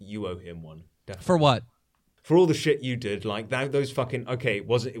apology, you owe him one. Definitely. For what? For all the shit you did, like that, those fucking it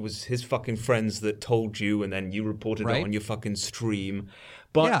was his fucking friends that told you, and then you reported Right. it on your fucking stream.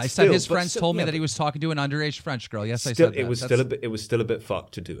 But Yeah, I still, said his but friends still- told me yeah, that he but was talking to an underage French girl. Yes, I still, said that. it was That's- it was still a bit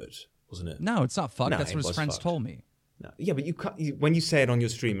fucked to do it, wasn't it? No, it's not fucked. No, That's it what his was friends fucked. told me. No. Yeah, but when you say it on your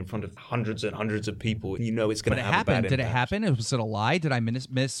stream in front of hundreds and hundreds of people, you know it's going But to it have a happened. bad Did it impact. happen? Was it a lie? Did I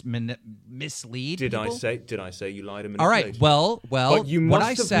mislead? Did people? I say you lied a minute? All right. Well. But you what must I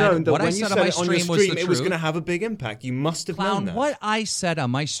have said, known that what I when you said said on my it on your stream was stream, the it was truth. going to have a big impact. You must have known Clown, that. what I said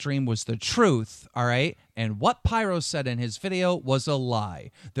on my stream was the truth, all right? And what Pyro said in his video was a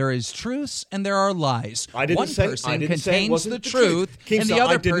lie. There is truths and there are lies. I didn't One say- person I didn't say it contains wasn't the the truth. truth, and the Keemstar, I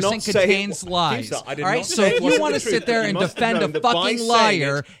other did not person say it contains wa- lies. Keemstar, I did all right, not so say it if you wasn't want to the truth. sit there You and must have defend a known that by fucking saying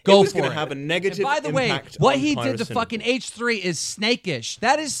liar, it go was for gonna it. have a negative and by the way, impact what on he did to Pyrocynical. fucking H3 is snakish.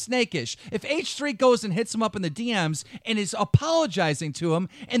 That is snakish. If H3 goes and hits him up in the DMs and is apologizing to him,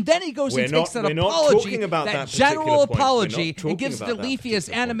 and then he goes and We're takes that not apology, talking about that general particular point. We're not apology, and talking gives about that Delefi his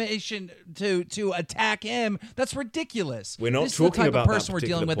particular point. animation to attack him, that's ridiculous. We're not this talking is the type about of that person we're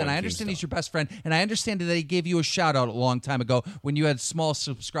dealing particular with, and I point, understand Keemstar. he's your best friend, and I understand that he gave you a shout out a long time ago when you had small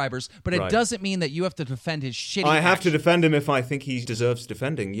subscribers, but it Right. doesn't mean that you have to defend his shitty I have to action. defend him if I think he deserves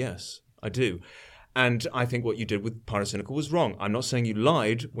defending. Yes, I do. And I think what you did with Pyrocynical was wrong. I'm not saying you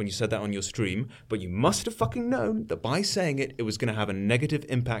lied when you said that on your stream, but you must have fucking known that by saying it, it was going to have a negative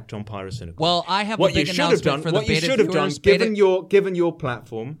impact on Pyrocynical. Well, I have what a big you should have announcement done, for the what you beta should have done, viewers. Beta- given your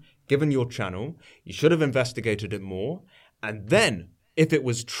platform, given your channel, you should have investigated it more, and then, if it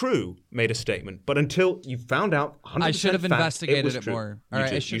was true, made a statement. But until you found out 100% I should have fact, investigated was it true. more. You All right,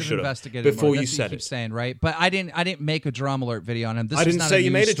 did. I should You have should investigated before more. you That's what said keep it. saying, right? But I didn't make a drama alert video on him. This I was didn't not say a you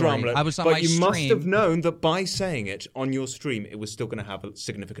news made a story. drama alert, I was on but my you stream. must have known that by saying it on your stream, it was still going to have a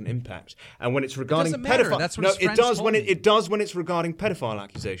significant impact. And when it's regarding doesn't matter. pedophile, That's what no, his it friends does told when me. it does when it's regarding pedophile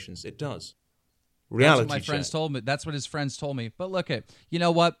accusations. It does. That's Reality what my friends check. told me. That's what his friends told me. But look at, you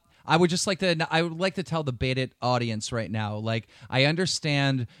know what? I would like to tell the baited audience right now. Like, I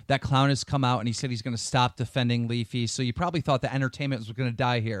understand that Clown has come out and he said he's going to stop defending Leafy. So you probably thought the entertainment was going to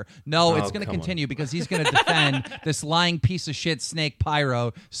die here. No, it's going to come on. continue because he's going to defend this lying piece of shit snake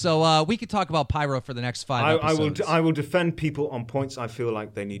Pyro. So we could talk about Pyro for the next 5 episodes. I will defend people on points I feel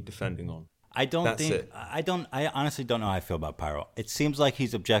like they need defending on. I don't That's think it. I honestly don't know how I feel about Pyro. It seems like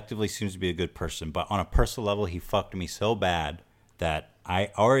he's objectively seems to be a good person, but on a personal level, he fucked me so bad that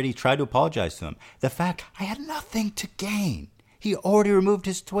I already tried to apologize to him. The fact I had nothing to gain. He already removed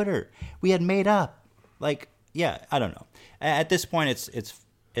his Twitter. We had made up. Like, yeah, I don't know. At this point,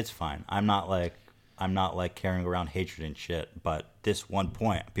 it's fine. I'm not like carrying around hatred and shit. But this one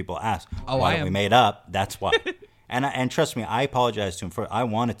point, people ask, why don't we made up? That's why. and trust me, I apologized to him for. I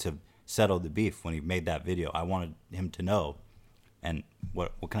wanted to settle the beef when he made that video. I wanted him to know. And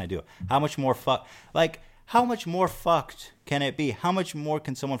what can I do? How much more fucked can it be? How much more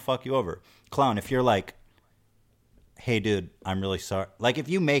can someone fuck you over? Clown, if you're like, hey dude, I'm really sorry. Like if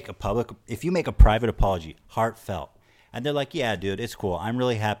you make a private apology, heartfelt, and they're like, yeah dude, it's cool. I'm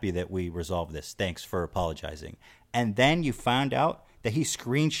really happy that we resolved this. Thanks for apologizing. And then you found out that he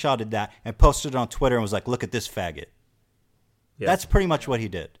screenshotted that and posted it on Twitter and was like, look at this faggot. Yeah. That's pretty much what he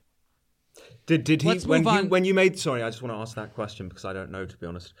did. Did he Let's move on. when you made sorry, I just want to ask that question because I don't know, to be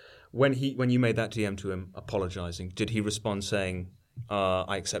honest. When you made that DM to him apologizing, did he respond saying,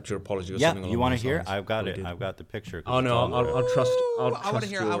 I accept your apology or something along you want those to hear? lines? I've got Or it. did- I've got the picture. Oh no, I'll trust. I want to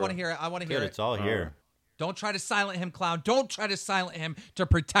hear it. I want to hear it. I want to hear Good, it. it's all here. Don't try to silent him, Clown. Don't try to silent him to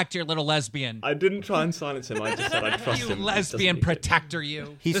protect your little lesbian. I didn't try and silence him. I just said I trust You him. It lesbian doesn't need to. protector,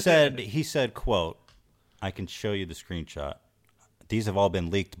 you. He said, quote, I can show you the screenshot. these have all been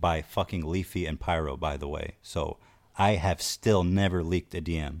leaked by fucking Leafy and Pyro, by the way. So I have still never leaked a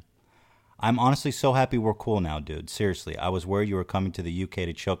DM. I'm honestly so happy we're cool now, dude. Seriously, I was worried you were coming to the UK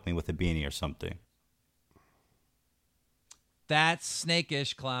to choke me with a beanie or something. That's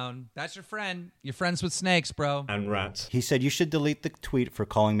snake-ish, clown. That's your friend. You're friends with snakes, bro. And rats. He said, you should delete the tweet for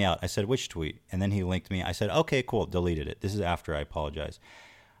calling me out. I said, which tweet? And then he linked me. I said, okay, cool. Deleted it. This is after I apologize.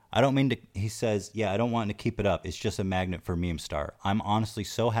 I don't mean to, he says, yeah, I don't want to keep it up. It's just a magnet for Meme Star. I'm honestly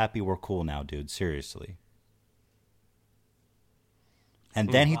so happy we're cool now, dude. Seriously. And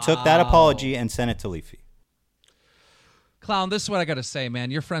then he took that apology and sent it to Leafy. Clown, this is what I got to say,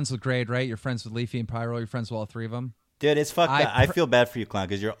 man. You're friends with Grade, right? You're friends with Leafy and Pyro. You're friends with all three of them. Dude, it's fucked up. I feel bad for you, Clown,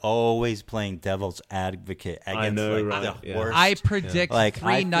 because you're always playing devil's advocate against the worst. I predict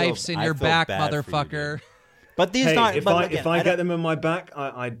 3 knives in your back, motherfucker. But these not. If I get them in my back,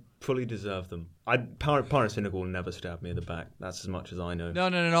 I fully deserve them. Pyrocynical will never stab me in the back. That's as much as I know.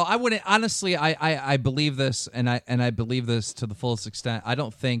 No. I wouldn't. Honestly, I believe this, and I believe this to the fullest extent. I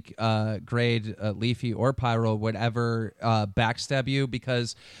don't think Grade, Leafy, or Pyro would ever backstab you,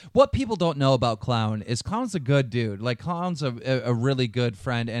 because what people don't know about Clown is Clown's a good dude. Like, Clown's a really good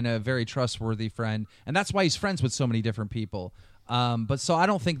friend and a very trustworthy friend, and that's why he's friends with so many different people. But so I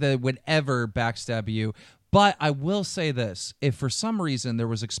don't think that it would ever backstab you. But I will say this, if for some reason there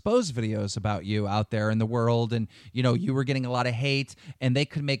was exposed videos about you out there in the world and, you know, you were getting a lot of hate and they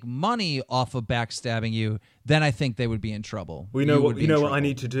could make money off of backstabbing you, then I think they would be in trouble. Well, you know what I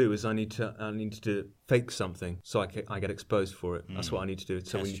need to do is I need to fake something so I get exposed for it. That's what I need to do.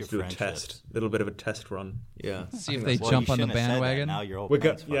 So we need to do a test, a little bit of a test run. Yeah. See if they jump on the bandwagon. Now you're we're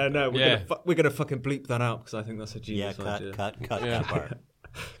gonna fucking bleep that out because I think that's a genius idea. Cut that part.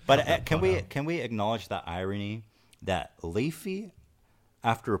 But can we acknowledge the irony that Leafy,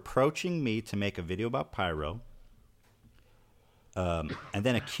 after approaching me to make a video about Pyro, and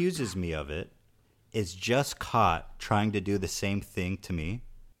then accuses me of it, is just caught trying to do the same thing to me?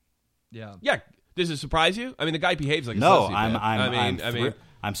 Yeah. Does it surprise you? I mean, the guy behaves like a no. sussy,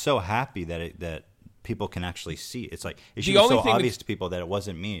 I'm so happy that people can actually see. It's like it should be so obvious to people that it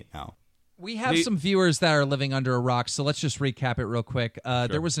wasn't me now. We have some viewers that are living under a rock, so let's just recap it real quick. Sure.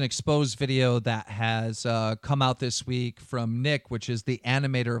 There was an exposed video that has come out this week from Nick, which is the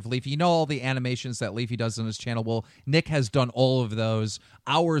animator of Leafy. You know all the animations that Leafy does on his channel? Well, Nick has done all of those,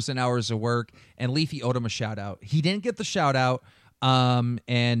 hours and hours of work, and Leafy owed him a shout-out. He didn't get the shout-out.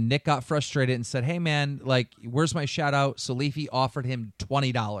 And Nick got frustrated and said, hey man, like, where's my shout out? So Leafy offered him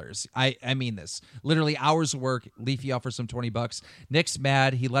 $20. I mean this, literally hours of work. Leafy offers him $20. Nick's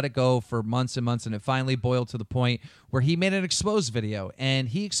mad. He let it go for months and months. And it finally boiled to the point where he made an exposed video, and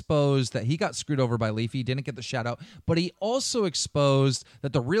he exposed that he got screwed over by Leafy, didn't get the shout out, but he also exposed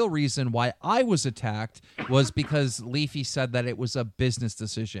that the real reason why I was attacked was because Leafy said that it was a business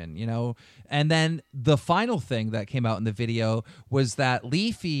decision, you know? And then the final thing that came out in the video was that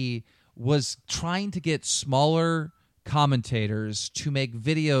Leafy was trying to get smaller commentators to make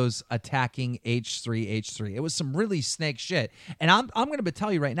videos attacking H3H3. It was some really snake shit. And I'm going to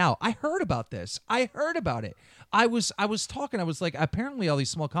tell you right now, I heard about this. I heard about it. I was talking, I was like, apparently all these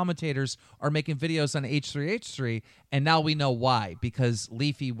small commentators are making videos on H3H3, and now we know why, because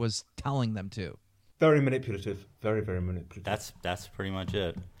Leafy was telling them to. Very manipulative. Very, very manipulative. That's pretty much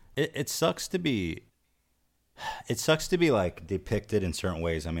it. It sucks to be like depicted in certain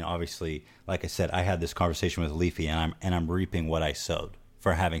ways. I mean, obviously, like I said, I had this conversation with Leafy, and I'm reaping what I sowed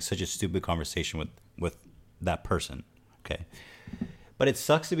for having such a stupid conversation with that person. Okay, but it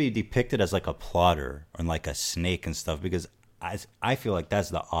sucks to be depicted as like a plotter and like a snake and stuff, because I feel like that's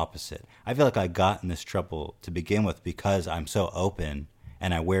the opposite. I feel like I got in this trouble to begin with because I'm so open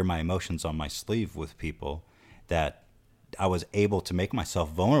and I wear my emotions on my sleeve with people that I was able to make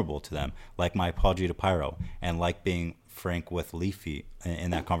myself vulnerable to them, like my apology to Pyro, and like being frank with Leafy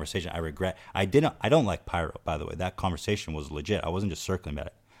in that conversation. I don't like Pyro, by the way. That conversation was legit. I wasn't just circling about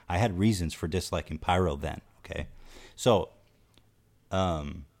it. I had reasons for disliking Pyro then, okay? So,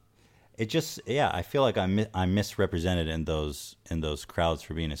 it just, I feel like I'm misrepresented in those crowds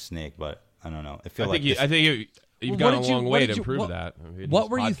for being a snake, but I don't know. I think you've gone a long way to prove that. What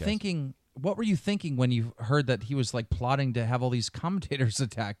were you thinking? What were you thinking when you heard that he was like plotting to have all these commentators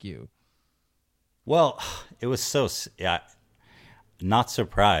attack you? Well, it was not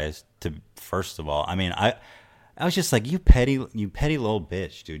surprised first of all. I mean, I was just like, you petty little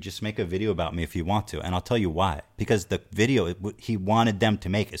bitch, dude. Just make a video about me if you want to. And I'll tell you why. Because the video he wanted them to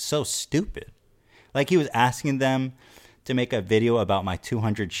make is so stupid. Like, he was asking them to make a video about my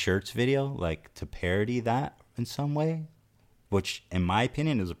 200 shirts video, like to parody that in some way, which in my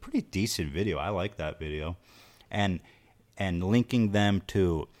opinion is a pretty decent video. I like that video. And and linking them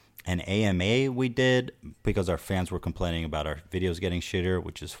to an AMA we did because our fans were complaining about our videos getting shitter,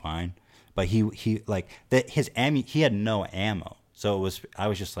 which is fine. But he like that he had no ammo. So I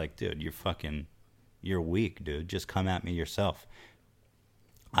was just like, dude, you're weak, dude. Just come at me yourself.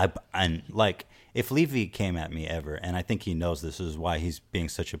 And like, if Leafy came at me ever, and I think he knows this is why he's being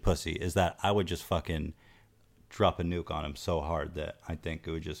such a pussy, is that I would just fucking drop a nuke on him so hard that I think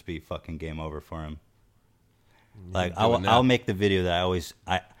it would just be fucking game over for him. Like, I'll make the video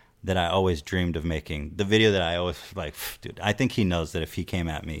that I always dreamed of making. The video that I always like, dude. I think he knows that if he came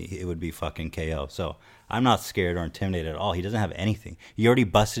at me, it would be fucking KO. So I'm not scared or intimidated at all. He doesn't have anything. He already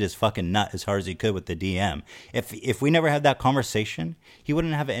busted his fucking nut as hard as he could with the DM. If we never had that conversation, he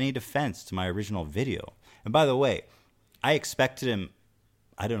wouldn't have any defense to my original video. And by the way, I expected him.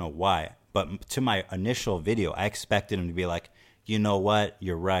 I don't know why, but to my initial video, I expected him to be like, you know what,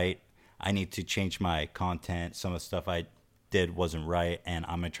 you're right. I need to change my content. Some of the stuff I did wasn't right, and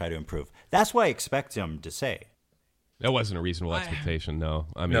I'm going to try to improve. That's what I expect him to say. That wasn't a reasonable expectation, no.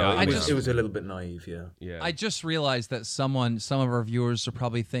 I mean, no, it was a little bit naive, yeah. I just realized that some of our viewers are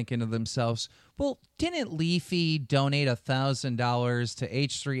probably thinking to themselves, well, didn't Leafy donate $1,000 to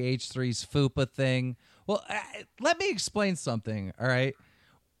H3H3's FUPA thing? Well, let me explain something, all right?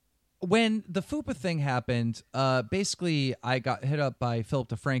 When the FUPA thing happened, basically I got hit up by Philip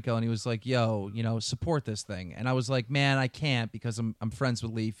DeFranco, and he was like, yo, support this thing. And I was like, man, I can't because I'm friends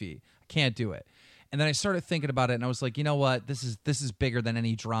with Leafy. I can't do it. And then I started thinking about it, and I was like, you know what? This is bigger than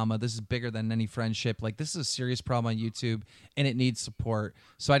any drama. This is bigger than any friendship. Like, this is a serious problem on YouTube, and it needs support.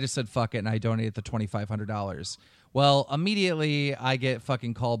 So I just said, fuck it, and I donated the $2,500. Well, immediately I get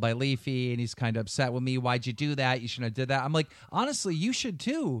fucking called by Leafy, and he's kind of upset with me. Why'd you do that? You shouldn't have did that. I'm like, honestly, you should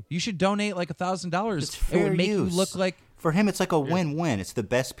too. You should donate like $1,000. It's fair It would make use. you look like. For him, it's like a win-win. It's the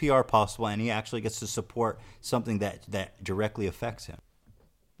best PR possible, and he actually gets to support something that directly affects him.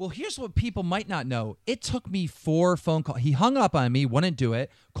 Well, here's what people might not know. It took me 4 phone calls. He hung up on me, wouldn't do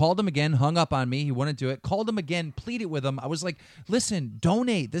it. Called him again, hung up on me. He wouldn't do it. Called him again, pleaded with him. I was like, listen,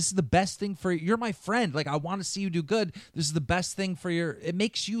 donate. This is the best thing for you. You're my friend. Like, I want to see you do good. This is the best thing for it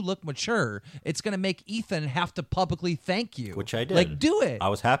makes you look mature. It's going to make Ethan have to publicly thank you. Which I did. Like, do it. I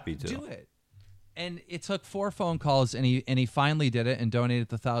was happy to. Do it. And it took 4 phone calls, and he finally did it and donated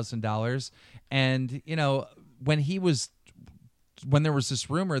the $1,000. And, when there was this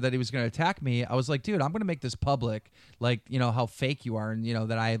rumor that he was going to attack me, I was like, dude, I'm going to make this public, like, how fake you are, and,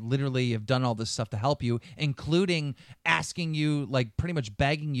 that I literally have done all this stuff to help you, including asking you, like, pretty much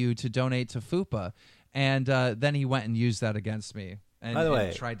begging you to donate to FUPA. And then he went and used that against me. And, by the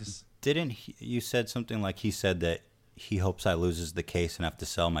way, tried to... didn't you said something like he said that he hopes I loses the case and have to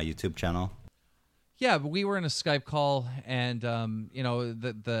sell my YouTube channel? Yeah, but we were in a Skype call, and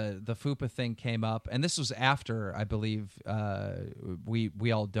the FUPA thing came up, and this was after, I believe,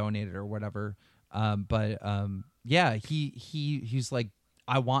 we all donated or whatever. Yeah, he's like,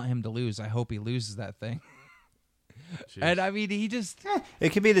 I want him to lose. I hope he loses that thing. And I mean, he just it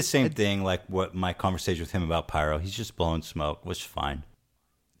could be the same thing like what my conversation with him about Pyro. He's just blowing smoke, which is fine.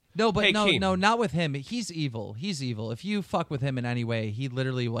 No, but Hey, no, Keem. not with him. He's evil. He's evil. If you fuck with him in any way, he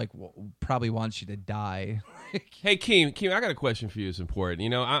literally probably wants you to die. Hey, Keem, I got a question for you. It's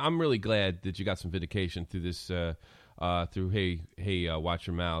important. I'm really glad that you got some vindication through this, through Hey, Watch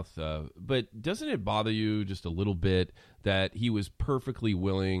Your Mouth. But doesn't it bother you just a little bit that he was perfectly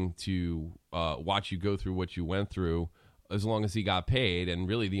willing to watch you go through what you went through as long as he got paid, and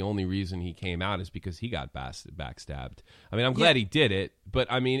really the only reason he came out is because he got backstabbed. I mean, I'm glad he did it,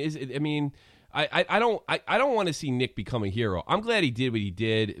 but I mean, I don't want to see Nick become a hero. I'm glad he did what he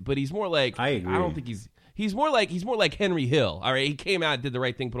did, but he's more like I agree. I don't think he's more like Henry Hill. All right, he came out, did the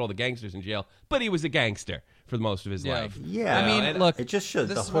right thing, put all the gangsters in jail, but he was a gangster for most of his life. Yeah, I mean, look, it just shows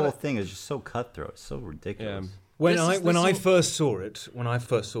the this is whole what thing is just so cutthroat, it's so ridiculous. When I this first saw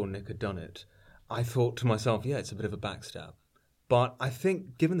Nick had done it, I thought to myself, yeah, it's a bit of a backstab. But I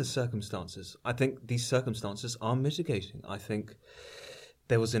think, given the circumstances, these circumstances are mitigating. I think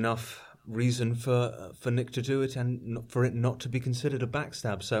there was enough reason for Nick to do it and for it not to be considered a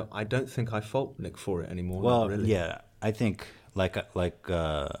backstab. So I don't think I fault Nick for it anymore. Well, really. yeah, I think like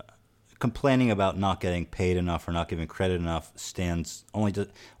complaining about not getting paid enough or not giving credit enough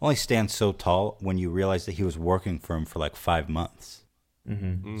only stands so tall when you realize that he was working for him for like 5 months.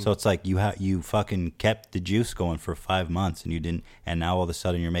 Mm-hmm. So it's like you fucking kept the juice going for 5 months and you didn't, and now all of a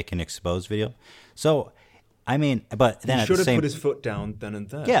sudden you're making an exposed video. So I mean, but then he at should the have same put his foot down then and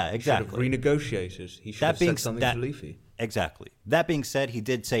there. Yeah, exactly. He should have renegotiated. He should have said something to Leafy. Exactly. That being said, he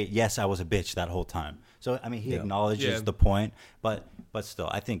did say, yes, I was a bitch that whole time. So I mean, he acknowledges Yeah. the point, but still,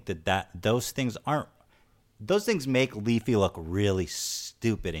 I think that those things those things make Leafy look really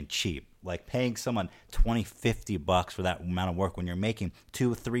stupid and cheap. Like paying someone $20-$50 for that amount of work when you're making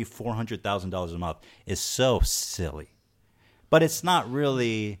 $200,000-$400,000 a month is so silly. But it's not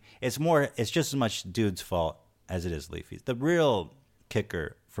really. It's just as much dude's fault as it is Leafy's. The real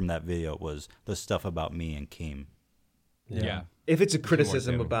kicker from that video was the stuff about me and Keem. Yeah. If it's a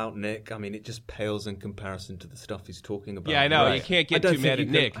criticism about Nick, I mean, it just pales in comparison to the stuff he's talking about. Yeah, I know. Right. You can't get too mad at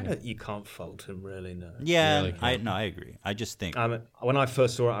Nick. You can't fault him, really, no. Yeah, Really I agree. I just think when I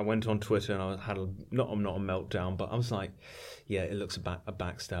first saw it, I went on Twitter and I had not a meltdown, but I was like, yeah, it looks a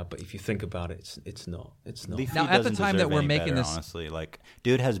backstab. But if you think about it, it's not. It's not. Leafy Now, at the doesn't time that deserve we're any making better, this- honestly, like,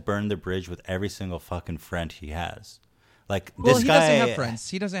 dude has burned the bridge with every single fucking friend he has. Like, Well, this he guy doesn't have friends.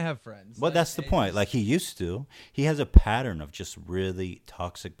 He doesn't have friends. Well, that's the point. Like, he used to. He has a pattern of just really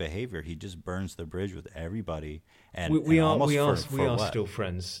toxic behavior. He just burns the bridge with everybody. And we are what? still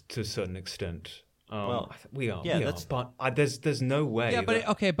friends to a certain extent. Well, we are. yeah, we that's- are. But there's no way. Yeah, but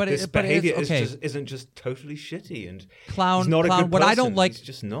that but this but behavior it's okay. isn't just totally shitty and Clown, he's not clown. a good What I person. don't like, He's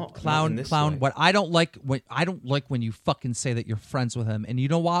just not. clown, not in this clown. way. What I don't like, when you fucking say that you're friends with him, and you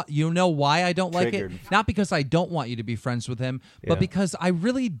know why? You know why I don't like Triggered. it? Not because I don't want you to be friends with him, but Yeah. because I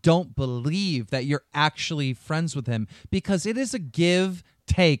really don't believe that you're actually friends with him. Because it is a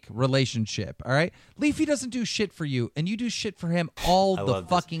give-take relationship. All right, Leafy doesn't do shit for you, and you do shit for him all I the love this.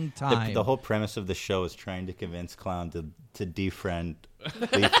 fucking time. The whole premise of the show is trying to convince Clown to defriend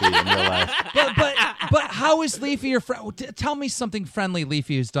Leafy in real life. but how is Leafy your friend? Tell me something friendly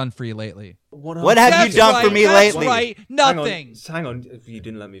Leafy has done for you lately. What have you done for me that's lately? Right, nothing. Hang on, if you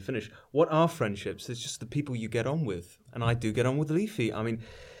didn't let me finish. What are friendships? It's just the people you get on with, and I do get on with Leafy. I mean,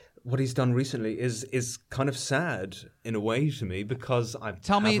 what he's done recently is kind of sad in a way to me because I've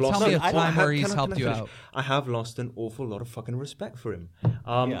Tell me a time where he's helped you out. I have lost an awful lot of fucking respect for him.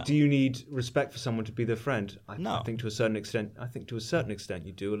 Yeah. Do you need respect for someone to be their friend? No. I think to a certain extent.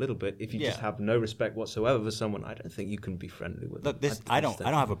 You do a little bit. If you just Yeah. have no respect whatsoever for someone, I don't think you can be friendly with Look, them. I don't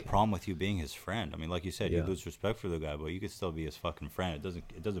have a problem with you being his friend. I mean, like you said, you Yeah. lose respect for the guy, but you could still be his fucking friend.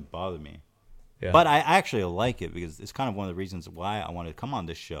 It doesn't bother me. Yeah. But I actually like it because it's kind of one of the reasons why I wanted to come on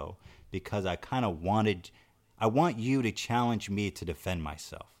this show, because I kind of I want you to challenge me to defend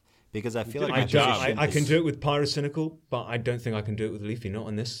myself, because I feel like my position I is- can do it with Pyrocynical, but I don't think I can do it with Leafy. Not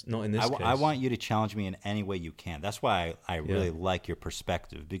in this case. I want you to challenge me in any way you can. That's why I really like your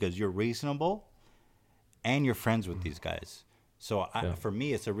perspective, because you're reasonable and you're friends with these guys. So for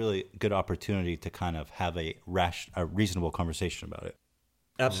me, it's a really good opportunity to kind of have a reasonable conversation about it.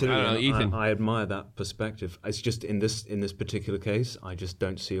 Absolutely. I don't know, Ethan. I admire that perspective. It's just in this particular case, I just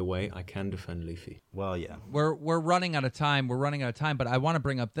don't see a way I can defend Leafy. Well, yeah. We're running out of time. But I want to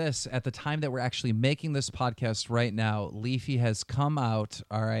bring up this. At the time that we're actually making this podcast right now, Leafy has come out,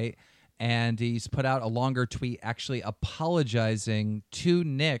 all right, and he's put out a longer tweet actually apologizing to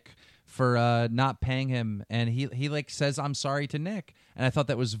Nick for not paying him, and he like says, "I'm sorry" to Nick. And I thought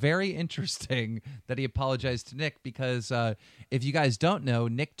that was very interesting that he apologized to Nick, because if you guys don't know,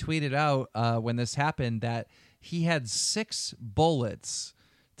 Nick tweeted out when this happened that he had 6 bullets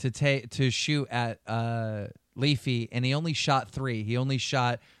to shoot at Leafy, and he only shot 3. He only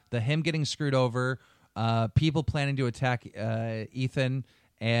shot him getting screwed over, people planning to attack Ethan,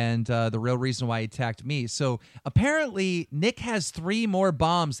 and the real reason why he attacked me. So apparently Nick has 3 more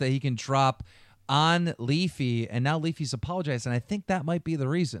bombs that he can drop on Leafy, and now Leafy's apologized, and I think that might be the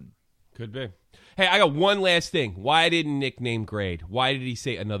reason. Could be. Hey, I got one last thing. Why didn't Nick name Grade? Why did he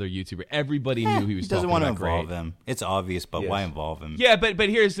say another YouTuber? Everybody knew he was He doesn't talking want to about involve Grade. him. It's obvious, but Yes. why involve him? Yeah, but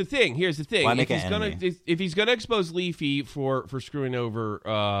here's the thing. Why make if an enemy? if he's gonna expose Leafy for screwing over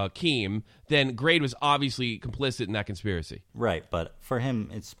Keem, then Grade was obviously complicit in that conspiracy. Right, but for him,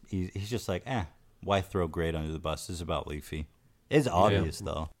 he's just like, why throw Grade under the bus? This is about Leafy. It's obvious,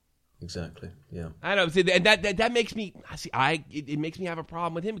 though. Exactly. Yeah. I know, and that makes me see. It makes me have a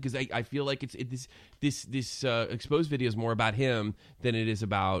problem with him, because I feel like this exposed video is more about him than it is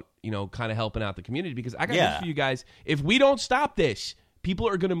about kind of helping out the community. Because I got news for you guys: if we don't stop this, people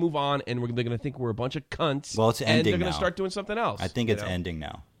are going to move on, and they're going to think we're a bunch of cunts. Well, it's and ending they're going now. to start doing something else. I think it's ending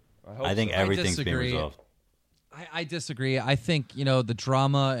now. I think so. everything's being disagree. resolved. I disagree. I think, the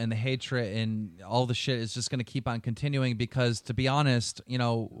drama and the hatred and all the shit is just going to keep on continuing, because, to be honest,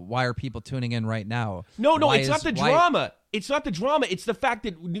 why are people tuning in right now? No, Why it's not the why- drama. It's not the drama. It's the fact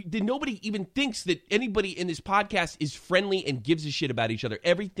that nobody even thinks that anybody in this podcast is friendly and gives a shit about each other.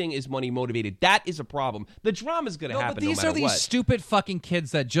 Everything is money motivated. That is a problem. The drama is going to happen But these no are matter these what. stupid fucking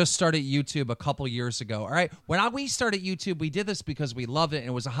kids that just started YouTube a couple years ago, all right? When we started YouTube, we did this because we loved it, and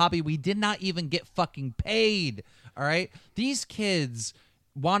it was a hobby. We did not even get fucking paid, all right? These kids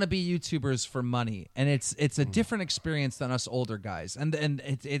wannabe YouTubers for money, and it's a different experience than us older guys, and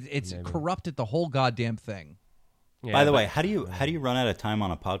it's corrupted the whole goddamn thing. Yeah, By the way, how do you run out of time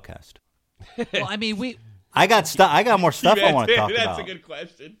on a podcast? Well, I mean, I got more stuff I want to talk That's about. a good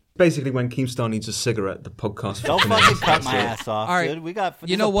question. Basically, when Keemstar needs a cigarette, the podcast. Don't fucking cut my ass off, All right. dude. We got.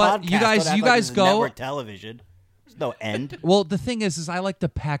 You know what? You guys go. Network television. There's no end. Well, the thing is I like to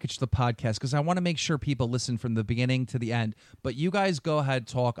package the podcast because I want to make sure people listen from the beginning to the end. But you guys go ahead,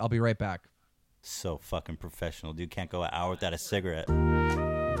 talk. I'll be right back. So fucking professional, dude. Can't go an hour without a cigarette.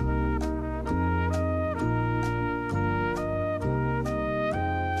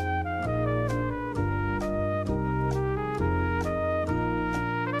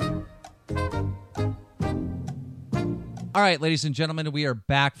 All right, ladies and gentlemen, we are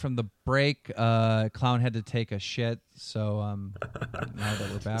back from the break. Clown had to take a shit, so now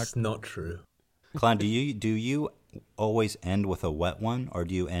that we're back. It's not true. Clown, do you always end with a wet one, or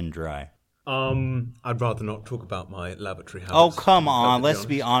do you end dry? I'd rather not talk about my lavatory habits. Oh, come on. to Let's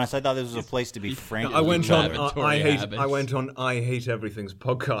be honest. I thought this was a place to be frank. I went on. Lavatory habits. I went on. I hate everything's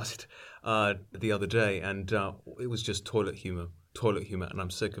podcast the other day, and it was just toilet humor, and I'm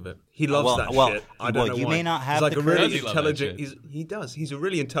sick of it. He loves that shit. I don't know you why. may not have He's like the a really Does he love that intelligent. shit? He does. He's a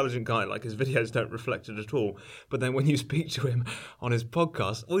really intelligent guy. Like his videos don't reflect it at all. But then when you speak to him on his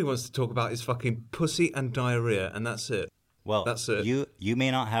podcast, all he wants to talk about is fucking pussy and diarrhea, and that's it. Well, that's it. You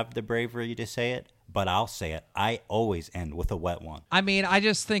may not have the bravery to say it, but I'll say it. I always end with a wet one. I mean, I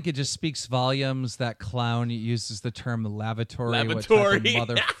just think it just speaks volumes that Clown uses the term lavatory. Lavatory. What type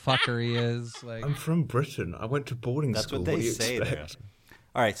of motherfucker he is. Like, I'm from Britain. I went to boarding That's school. what they do you say expect? there.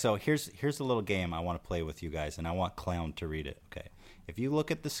 All right, so here's a little game I want to play with you guys, and I want Clown to read it. Okay, if you look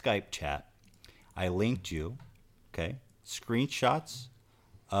at the Skype chat, I linked you. Okay, screenshots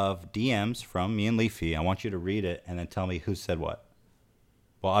of DMs from me and Leafy. I want you to read it and then tell me who said what.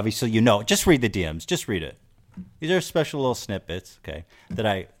 Well, obviously you know. Just read the DMs. Just read it. These are special little snippets, okay, that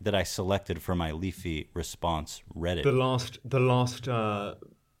I selected for my Leafy response Reddit. The last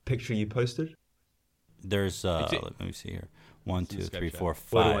picture you posted. There's let me see here. 1, 2, 3, 4,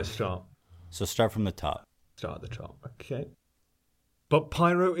 5. Where do I start? So start from the top. Start at the top. Okay. But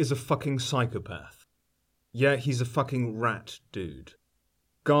Pyro is a fucking psychopath. Yeah, he's a fucking rat, dude.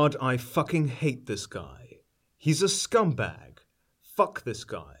 God, I fucking hate this guy. He's a scumbag. Fuck this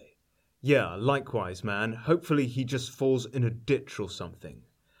guy. Yeah, likewise, man. Hopefully he just falls in a ditch or something.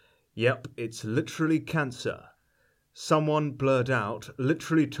 Yep, it's literally cancer. Someone blurred out,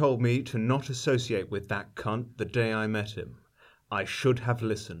 literally told me to not associate with that cunt the day I met him. I should have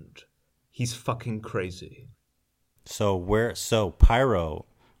listened. He's fucking crazy. So Pyro,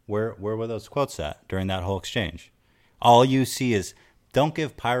 where were those quotes at during that whole exchange? All you see is, don't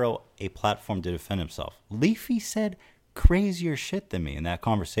give Pyro a platform to defend himself. Leafy said crazier shit than me in that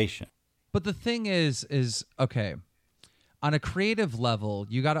conversation. but the thing is okay. On a creative level,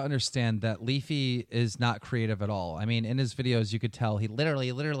 you got to understand that Leafy is not creative at all. I mean, in his videos, you could tell he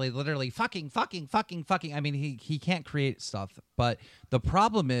literally fucking. I mean, he can't create stuff. But the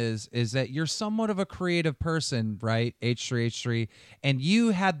problem is that you're somewhat of a creative person, right? H3H3, and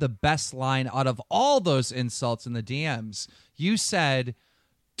you had the best line out of all those insults in the DMs. You said,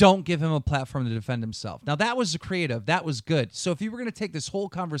 don't give him a platform to defend himself. Now, that was creative. That was good. So if you were going to take this whole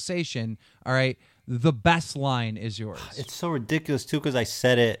conversation, all right, the best line is yours. It's so ridiculous, too, because I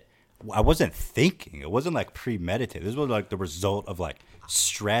said it. I wasn't thinking. It wasn't like premeditated. This was like the result of like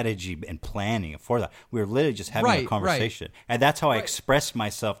strategy and planning for that. We were literally just having a conversation. Right. And that's how I expressed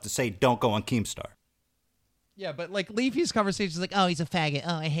myself to say, don't go on Keemstar. Yeah, but like Leafy's conversation is like, oh, he's a faggot.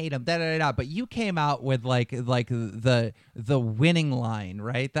 Oh, I hate him. Da da da. But you came out with like the winning line,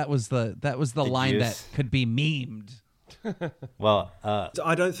 right? That was the line juice. that could be memed. Well,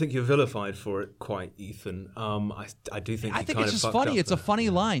 I don't think you're vilified for it quite, Ethan. I do think I think it's just funny. It's a funny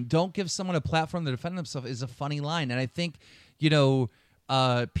line. Don't give someone a platform to defend themselves is a funny line, and I think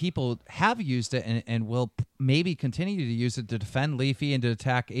people have used it and will maybe continue to use it to defend Leafy and to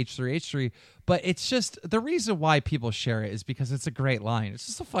attack H3H3. But it's just the reason why people share it is because it's a great line. It's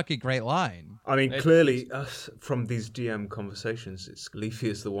just a fucking great line. I mean, clearly, from these DM conversations, it's Leafy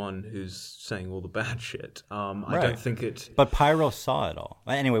is the one who's saying all the bad shit. I don't think it. But Pyro saw it all.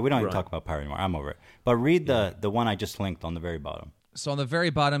 Anyway, we don't even talk about Pyro anymore. I'm over it. But read the one I just linked on the very bottom. So on the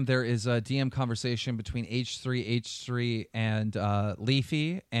very bottom, there is a DM conversation between H3H3 and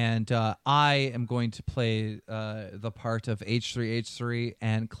Leafy, and I am going to play the part of H3H3,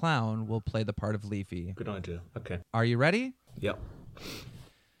 and Clown will play the part of Leafy. Good idea. Okay. Are you ready? Yep.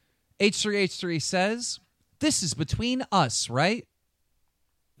 H3H3 says, "This is between us, right?"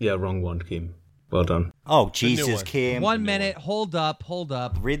 Yeah, wrong one, Keem. Well done. Oh, new Jesus, one. Kim. 1 minute. Hold up.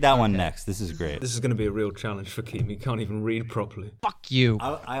 Read that one next. This is great. This is going to be a real challenge for Keem. He can't even read properly. Fuck you.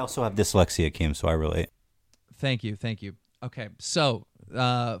 I also have dyslexia, Kim, so I relate. Thank you. Okay, so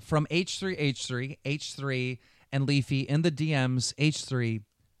from H3, and Leafy in the DMs, H3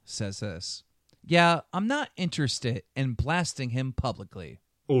 says this. Yeah, I'm not interested in blasting him publicly.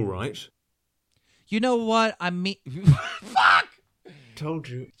 All right. You know what? I mean... Fuck! Told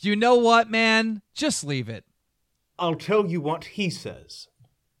you. You know what, man? Just leave it. I'll tell you what he says.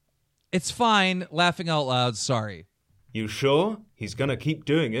 It's fine. Laughing out loud. Sorry. You sure? He's going to keep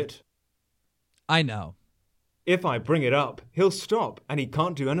doing it. I know. If I bring it up, he'll stop, and he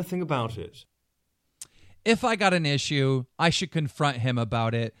can't do anything about it. If I got an issue, I should confront him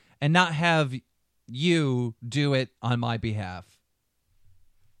about it and not have you do it on my behalf.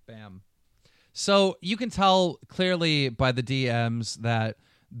 Bam. So you can tell clearly by the DMs that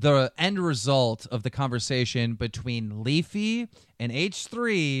the end result of the conversation between Leafy and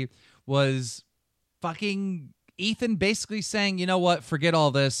H3 was fucking Ethan basically saying, you know what, forget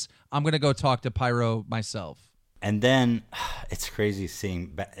all this. I'm going to go talk to Pyro myself. And then it's crazy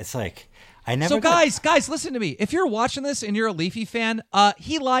seeing. It's like I never. So guys, listen to me. If you're watching this and you're a Leafy fan,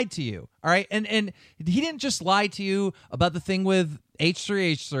 he lied to you. All right, and he didn't just lie to you about the thing with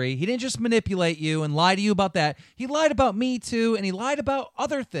H3. He didn't just manipulate you and lie to you about that. He lied about me too, and he lied about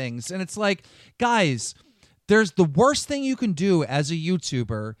other things. And it's like, guys, there's the worst thing you can do as a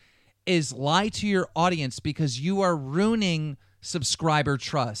YouTuber is lie to your audience because you are ruining subscriber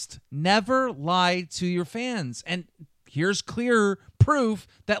trust. Never lie to your fans. And here's clear proof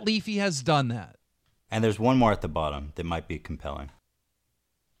that Leafy has done that. And there's one more at the bottom that might be compelling.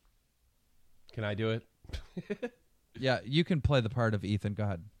 Can I do it? Yeah, you can play the part of Ethan. Go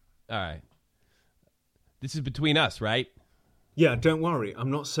ahead. All right. This is between us, right? Yeah, don't worry. I'm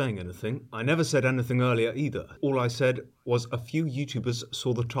not saying anything. I never said anything earlier either. All I said was a few YouTubers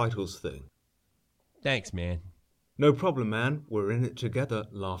saw the titles thing. Thanks, man. No problem, man. We're in it together,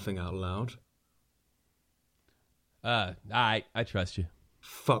 laughing out loud. I trust you.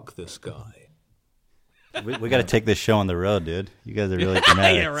 Fuck this guy. We got to take this show on the road, dude. You guys are really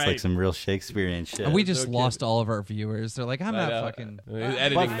dramatic. Yeah, right. It's like some real Shakespearean shit. And we just lost all of our viewers. They're like, I'm not fucking...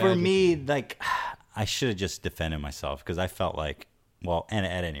 Editing But for magic. me, like, I should have just defended myself because I felt like, well, and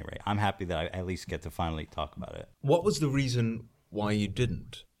at any rate, I'm happy that I at least get to finally talk about it. What was the reason why you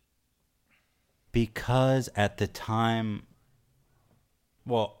didn't? Because at the time,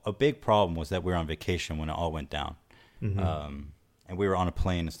 well, a big problem was that we were on vacation when it all went down. And we were on a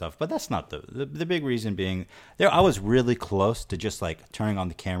plane and stuff. But that's not the big reason being there. I was really close to just like turning on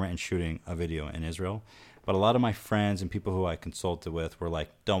the camera and shooting a video in Israel. But a lot of my friends and people who I consulted with were like,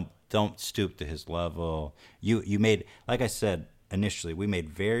 don't stoop to his level. You made, like I said initially, we made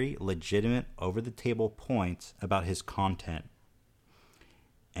very legitimate over the table points about his content.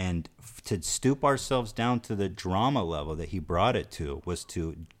 And to stoop ourselves down to the drama level that he brought it to was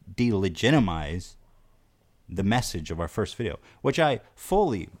to delegitimize the message of our first video, which I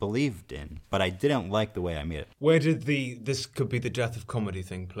fully believed in, but I didn't like the way I made it. Where did this could be the death of comedy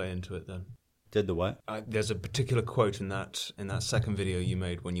thing play into it then? Did the what? There's a particular quote in that second video you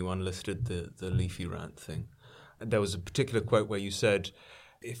made when you unlisted the Leafy rant thing. There was a particular quote where you said,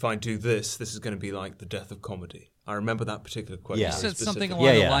 if I do this is going to be like the death of comedy. I remember that particular quote. Yeah. You very said something specifically.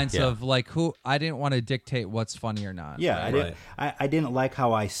 along Yeah, the lines yeah. of like, who I didn't want to dictate what's funny or not. Yeah, Right. I didn't like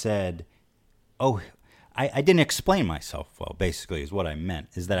how I said, I didn't explain myself well, basically, is what I meant.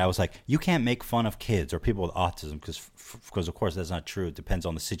 Is that I was like, you can't make fun of kids or people with autism because of course, that's not true. It depends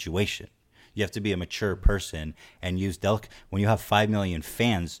on the situation. You have to be a mature person and use when you have 5 million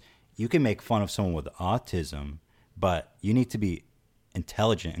fans, you can make fun of someone with autism, but you need to be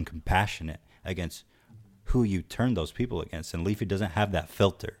intelligent and compassionate against who you turn those people against. And Leafy doesn't have that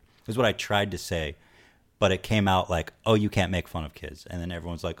filter. Is what I tried to say. But it came out like, oh, you can't make fun of kids. And then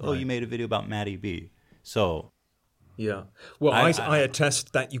everyone's like, oh, you made a video about Maddie B. So, yeah. Well, I I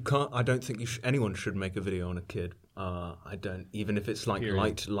attest that you can't. I don't think anyone should make a video on a kid. I don't, even if it's like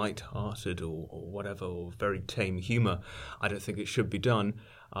light-hearted or whatever, or very tame humor. I don't think it should be done.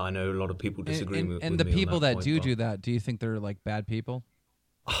 I know a lot of people disagree with and me the on people that point, do but that, do you think they're like bad people?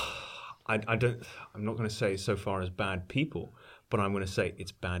 I don't. I'm not going to say so far as bad people, but I'm going to say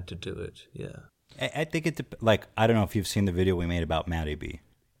it's bad to do it. Yeah. I think I don't know if you've seen the video we made about Maddie B.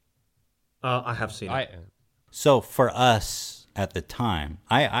 I have seen it. So for us at the time,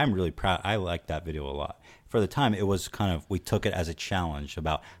 I'm really proud. I liked that video a lot. For the time, it was kind of, we took it as a challenge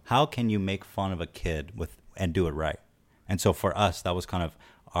about how can you make fun of a kid and do it right. And so for us, that was kind of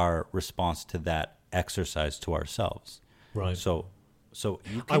our response to that exercise to ourselves. Right. So So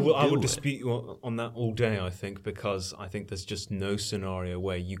you I can would do dispute you on that all day, I think, because I think there's just no scenario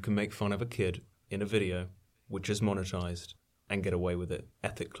where you can make fun of a kid in a video which is monetized and get away with it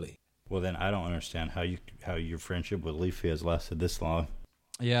ethically. Well, then I don't understand how your friendship with Leafy has lasted this long.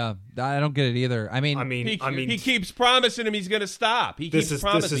 Yeah, I don't get it either. I mean, he keeps promising him he's going to stop. He keeps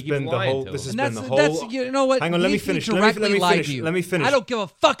promising. He keeps lying to him. This has been the whole. You know what? Hang on, let me finish. Let me finish. I don't give a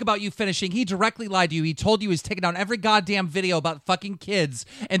fuck about you finishing. He directly lied to you. He told you he was taking down every goddamn video about fucking kids,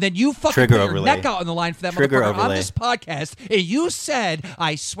 and then you fucking put your neck out on the line for that motherfucker on this podcast. And you said,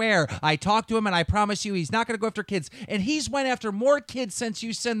 "I swear, I talked to him, and I promise you, he's not going to go after kids." And he's went after more kids since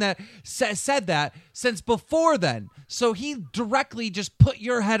you said that since before then. So he directly just put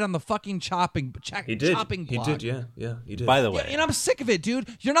your head on the fucking chopping block. He did, yeah, he did. By the way. Yeah, and I'm sick of it, dude.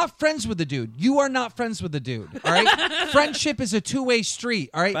 You're not friends with the dude. You are not friends with the dude, all right? Friendship is a two-way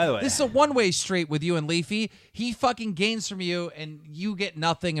street, all right? By the way. This is a one-way street with you and Leafy. He fucking gains from you, and you get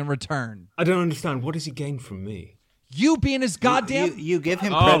nothing in return. I don't understand. What does he gain from me? You being his goddamn... You give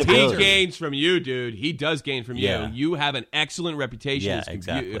him He credibility. gains from you, dude. He does gain from you. Yeah. You have an excellent reputation. Yeah, as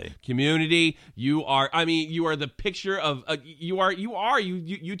exactly. Community. You are the picture of you are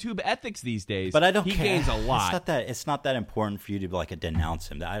YouTube ethics these days. But I don't he care. Gains a lot. It's not that important for you to like denounce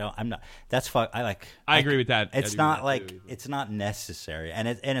him. I'm not. That's fuck. I agree with that. It's not like it's not necessary, and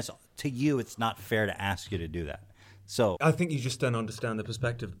it's to you. It's not fair to ask you to do that. So I think you just don't understand the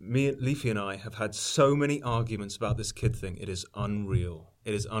perspective. Leafy and I have had so many arguments about this kid thing. It is unreal.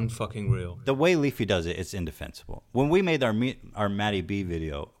 It is unfucking real. The way Leafy does it, it's indefensible. When we made our Matty B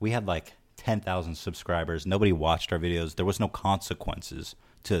video, we had like 10,000 subscribers. Nobody watched our videos. There was no consequences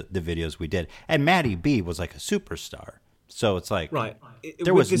to the videos we did. And Matty B was like a superstar. So it's like, right.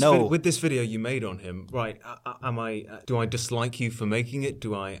 There was with this video you made on him, right? Do I dislike you for making it?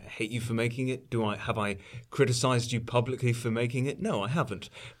 Do I hate you for making it? Have I criticized you publicly for making it? No, I haven't.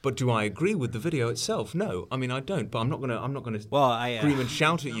 But do I agree with the video itself? No, I mean I don't. But I'm not gonna scream and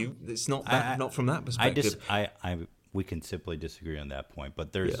shout at you. It's not not from that perspective. We can simply disagree on that point.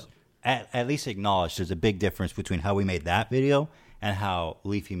 But there's at least acknowledge there's a big difference between how we made that video and how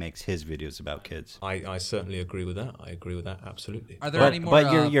Leafy makes his videos about kids. I certainly agree with that. I agree with that, absolutely. Are there any more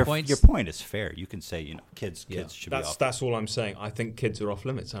points? Your point is fair. You can say, kids should be off. That's all I'm saying. I think kids are off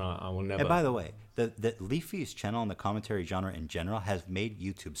limits, and I will never... And by the way, the Leafy's channel and the commentary genre in general has made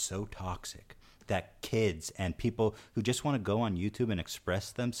YouTube so toxic that kids and people who just want to go on YouTube and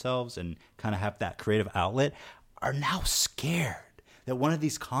express themselves and kind of have that creative outlet are now scared that one of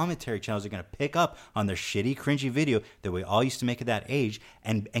these commentary channels are going to pick up on their shitty, cringy video that we all used to make at that age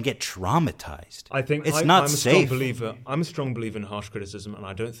and get traumatized. I think it's not safe. I'm a strong believer in harsh criticism, and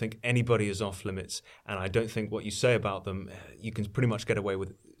I don't think anybody is off limits. And I don't think what you say about them, you can pretty much get away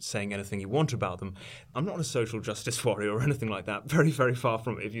with saying anything you want about them. I'm not a social justice warrior or anything like that. Very, very far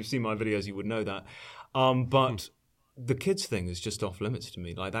from it. If you've seen my videos, you would know that. But the kids thing is just off limits to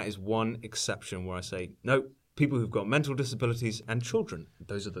me. Like, that is one exception where I say, no. People who've got mental disabilities and children.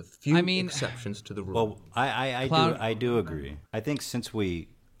 Those are the few exceptions to the rule. Well, I do agree. I think since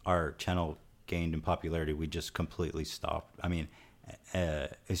our channel gained in popularity, we just completely stopped. I mean,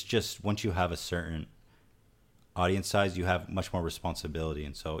 it's just once you have a certain audience size, you have much more responsibility,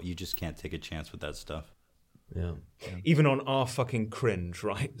 and so you just can't take a chance with that stuff. Yeah. Even on our fucking cringe,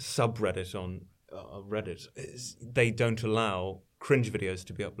 right? Subreddit on Reddit, they don't allow cringe videos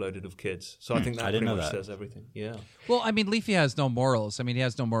to be uploaded of kids. So I think that pretty much says everything. Yeah. Well, I mean, Leafy has no morals. I mean, he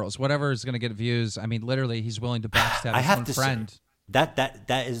has no morals. Whatever is going to get views, I mean, literally, he's willing to backstab his own friend. Say,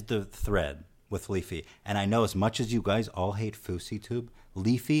 that is the thread with Leafy. And I know as much as you guys all hate FouseyTube,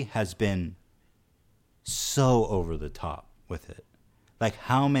 Leafy has been so over the top with it. Like,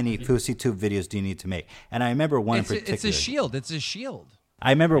 how many FouseyTube videos do you need to make? And I remember one in particular. It's a shield. It's a shield. I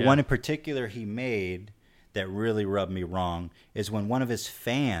remember one in particular he made that really rubbed me wrong is when one of his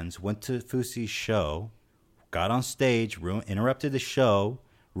fans went to Fousey's show, got on stage, interrupted the show,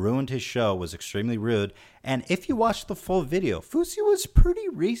 ruined his show, was extremely rude. And if you watch the full video, Fousey was pretty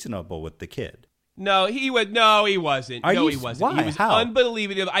reasonable with the kid. No, he wasn't. He wasn't. Why? He was How?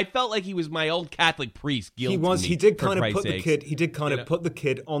 unbelievable. I felt like he was my old Catholic priest. He did kind of put the kid. He did kind of put the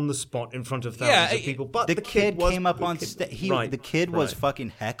kid on the spot in front of thousands of people. But the kid came up on stage. The kid was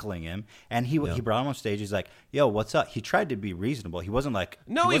fucking heckling him, and he brought him on stage. He's like, "Yo, what's up?" He tried to be reasonable. He wasn't like.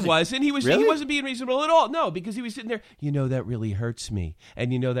 No, he wasn't. He wasn't being reasonable at all. No, because he was sitting there. That really hurts me,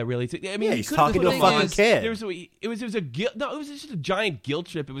 and that really. I mean, he's talking to a fucking kid. It was just a giant guilt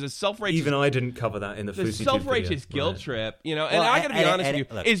trip. It was a self-righteous. Even I didn't cover that in the The Fousey self-righteous video, guilt right? trip, you know, Well, and I gotta be honest with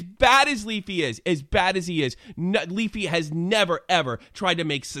you, look. as bad as Leafy is, as bad as he is, Leafy has never, ever tried to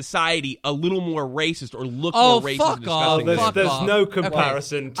make society a little more racist or look more racist fuck and off. disgusting. Fuck There's off. no Okay.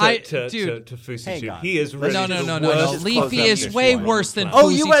 comparison Dude. to Fousey Hang Tube. on. He is really No. the Let's worst just Leafy close up is this way one. worse than Oh,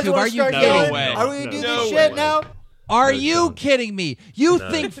 you Fousey guys Tube. want Are to you start No kidding yelling? way. Are we gonna do No this shit way. now? Are No, you don't. kidding me? You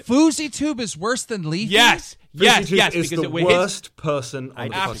think Fousey Tube is worse than Leafy? Yes, Fousey Tube yes, is because the it was worst person on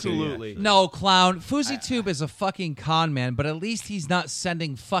the fucking absolutely. No, clown. Fousey Tube is a fucking con man, but at least he's not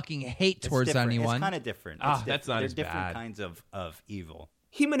sending fucking hate It's towards different. anyone. It's kind of different. Ah, It's that's not They're as different bad. kinds of evil.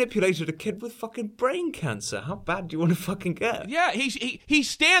 He manipulated a kid with fucking brain cancer. How bad do you want to fucking get? Yeah, he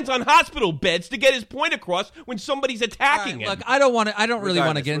stands on hospital beds to get his point across when somebody's attacking him. Look, I don't really want to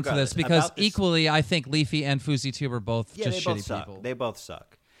Regardless, get into this regardless, because about this- equally, I think Leafy and Fousey Tube are both Yeah, just they both shitty suck. people. They both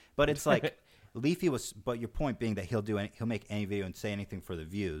suck. But it's like Leafy was. But your point being that he'll make any video and say anything for the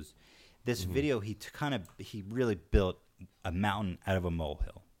views. This video, he really built a mountain out of a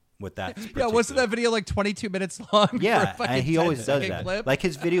molehill with that. Yeah, wasn't that video like 22 minutes long? for a Yeah, fucking and he always 10-second does that. clip? Like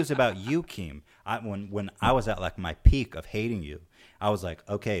his videos about you, Keem. When I was at like my peak of hating you, I was like,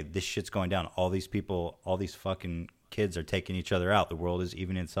 okay, this shit's going down. All these people, all these fucking kids are taking each other out. The world is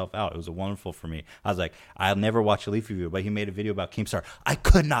evening itself out. It was wonderful for me. I was like, I'll never watch a Leafy video, but he made a video about Keemstar. I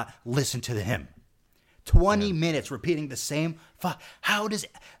could not listen to him. 20 minutes repeating the same.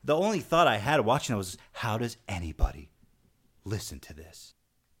 The only thought I had watching it was, how does anybody listen to this?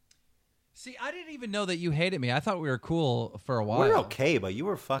 See, I didn't even know that you hated me. I thought we were cool for a while. We're okay, but you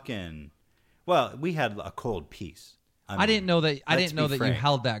were fucking. Well, we had a cold peace. I didn't know that. I let's didn't know be that you frank.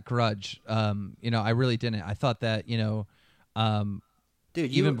 held that grudge. I really didn't. I thought that Dude,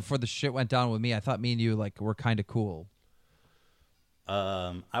 even before the shit went down with me, I thought me and you like were kind of cool.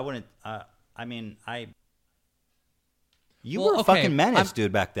 I wouldn't. You Well, were a okay, fucking menace, I'm-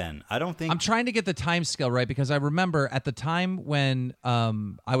 dude, back then. I don't think. I'm trying to get the time scale right because I remember at the time when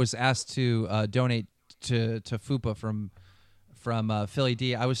I was asked to donate to FUPA from Philly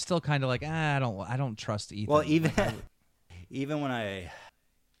D, I was still kind of like, I don't trust Ethan. Well, even when I.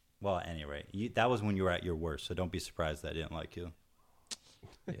 Well, at any rate, that was when you were at your worst. So don't be surprised that I didn't like you.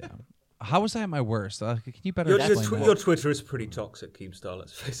 yeah. How was I at my worst? Can you better explain that? Your Twitter is pretty toxic, Keemstar,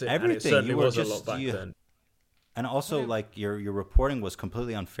 let's face it. And it Everything. certainly You were was a just- lot back you- then. And also, like your reporting was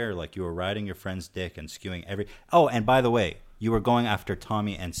completely unfair. Like you were riding your friend's dick and skewing every. Oh, and by the way, you were going after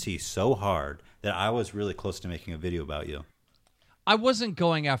Tommy NC so hard that I was really close to making a video about you. I wasn't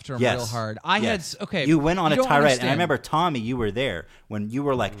going after him Yes. real hard. Yes. Okay. You went on a don't tirade, and understand. I remember Tommy. You were there when you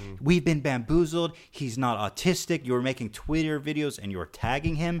were like, "We've been bamboozled. He's not autistic." You were making Twitter videos and you were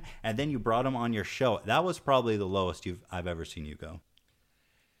tagging him, and then you brought him on your show. That was probably the lowest I've ever seen you go.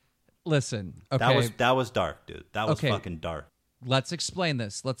 Listen, okay. That was dark, dude. That was Okay. fucking dark. Let's explain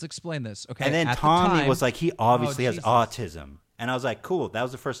this. Okay. And then at the Tommy time- was like, he obviously has Jesus. autism. And I was like, cool. That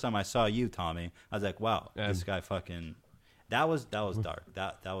was the first time I saw you, Tommy. I was like, wow, Yeah. this guy fucking. That was dark.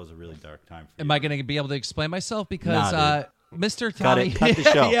 That was a really dark time for you. Am I going to be able to explain myself? Because Nah, Mr. Cut Tommy, it. Cut the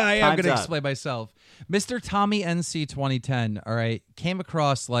show. yeah, I am Time's going to up. explain myself. Mr. Tommy NC 2010, all right, came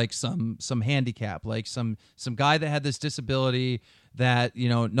across like some handicap, like some guy that had this disability that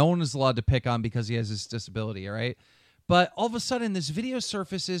no one is allowed to pick on because he has this disability, all right. But all of a sudden, this video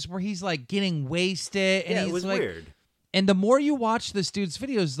surfaces where he's like getting wasted, and Yeah, he's it was like, weird. And the more you watch this dude's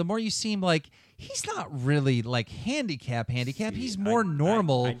videos, the more you seem like he's not really like handicap. He's more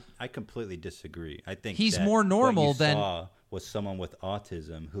normal. I completely disagree. I think He's that more normal what you than- saw was someone with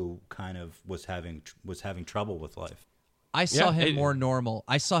autism who kind of was having trouble with life. I saw Yeah, him more normal.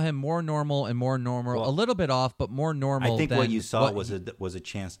 I saw him more normal and more normal. Well, a little bit off, but more normal. I think than what you saw what was a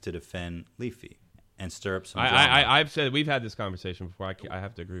chance to defend Leafy and stir up some. I've said we've had this conversation before. I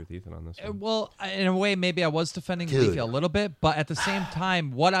have to agree with Ethan on this one. Well, in a way, maybe I was defending Dude. Leafy a little bit, but at the same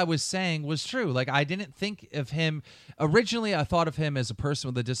time, what I was saying was true. Like, I didn't think of him originally. I thought of him as a person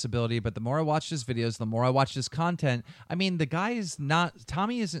with a disability, but the more I watched his videos, the more I watched his content. I mean, the guy is not.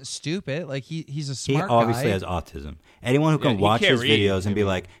 Tommy isn't stupid. Like he's a He smart obviously guy. has autism. Anyone who can he watch can't his read. videos and be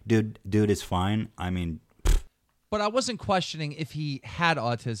like, dude is fine. I mean, But I wasn't questioning if he had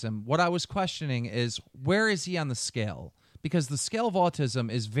autism. What I was questioning is where is he on the scale? Because the scale of autism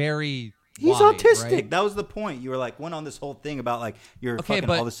is very he's wide, autistic. right? That was the point. You were like, went on this whole thing about like you're Okay, fucking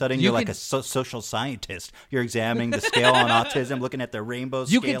but all of a sudden you you're like can- a social scientist. You're examining the scale on autism, looking at the rainbow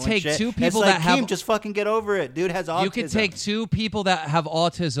You scale can take and shit. two And people it's like, that have- Keem, just fucking get over it. Dude has autism. You could take two people that have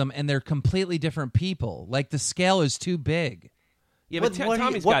autism and they're completely different people. Like the scale is too big. Yeah, but What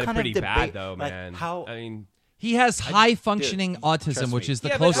Tommy's what got it kind of pretty debate- bad though, like, man. how- I mean, He has high functioning autism, trust which me. is the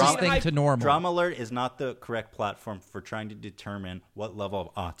Yeah, but closest I mean, thing to normal. Drama Alert is not the correct platform for trying to determine what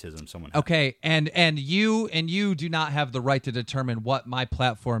level of autism someone has. Okay, and you do not have the right to determine what my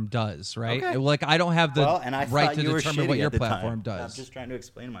platform does, right? Okay. Like I don't have the And I right thought to you were determine what shitty your at the platform time. does. I'm just trying to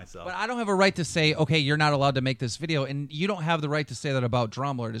explain myself. But I don't have a right to say, okay, you're not allowed to make this video, and you don't have the right to say that about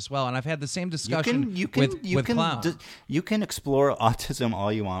Drama Alert as well. And I've had the same discussion with Clown. You can explore autism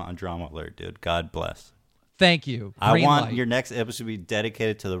all you want on Drama Alert, dude. God bless. Thank you. I Green want light. your next episode to be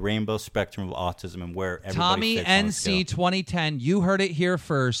dedicated to the rainbow spectrum of autism and where everybody Tommy fits on the NC scale. 2010. You heard it here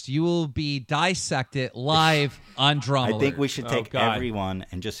first. You will be dissected live on Drama I think Alert. we should take God. everyone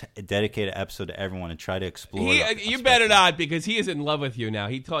and just dedicate an episode to everyone and try to explore. You the better spectrum. not, because he is in love with you now.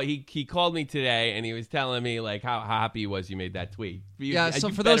 He called me today and he was telling me like how happy he was you made that tweet. Yeah, so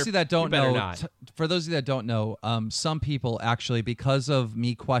You for better- those of you that don't you better know, not. for those of you that don't know, some people actually, because of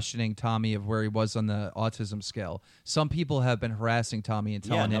me questioning Tommy of where he was on the autism scale, some people have been harassing Tommy and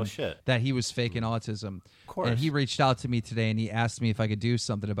telling no him shit. that he was faking autism. Of course. And he reached out to me today and he asked me if I could do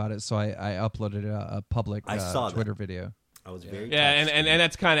something about it. So I uploaded a public I saw that. Twitter video. I was very Yeah, touched. and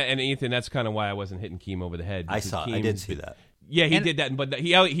that's kind of, and Ethan, that's kind of why I wasn't hitting Keem over the head. I because saw. I Keem- did see that. Yeah, he And- did that, but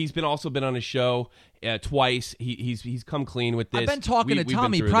he's also been on his show twice. He's come clean with this. I've been talking to We've been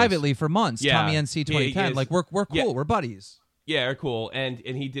Tommy through this. privately for months. Yeah. Tommy NC 2010. He is- Like we're cool. Yeah. We're buddies. Yeah, they're cool, and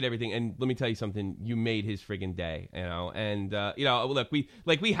he did everything. And let me tell you something: you made his friggin' day, you know. And look,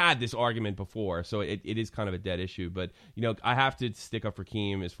 we had this argument before, so it is kind of a dead issue. But I have to stick up for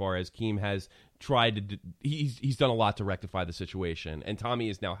Keem as far as Keem has tried to. He's done a lot to rectify the situation, and Tommy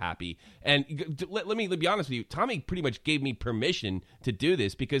is now happy. And let me be honest with you, Tommy pretty much gave me permission to do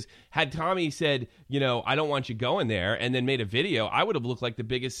this, because had Tommy said, I don't want you going there, and then made a video, I would have looked like the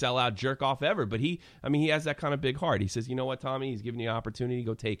biggest sellout jerk off ever. But he has that kind of big heart. He says, you know what, Tommy, he's giving you an opportunity,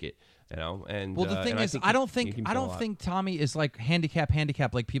 go take it. And Well, the thing and is, think I don't he think can do a lot. Tommy is like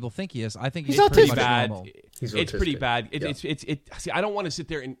handicap like people think he is. I think he's It's pretty pretty much bad. normal. He's It's pretty autistic. bad. Yeah. See, I don't want to sit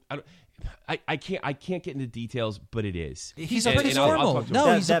there and I can't get into details, but it is. He's And- pretty and I'll normal. talk to him.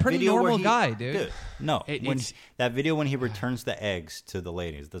 No, he's a pretty video where normal he- guy, dude. No, It's- that video when he returns the eggs to the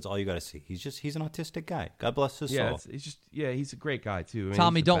ladies, that's all you got to see. He's an autistic guy. God bless his Yeah, soul. it's just he's a great guy too. I mean,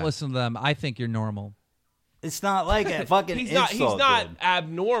 Tommy, he's the don't best. listen to them. I think you're normal. It's not like a fucking He's insult. not dude.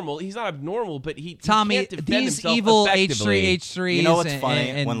 abnormal. He's not abnormal, but he Tommy, can't defend these himself evil effectively. H3s. You know what's and- funny?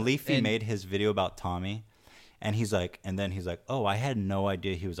 and- When Leafy and- made his video about Tommy, and then he's like, "Oh, I had no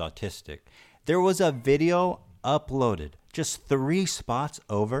idea he was autistic." There was a video uploaded just 3 spots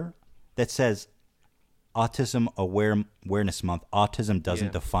over that says Autism Awareness Month. Autism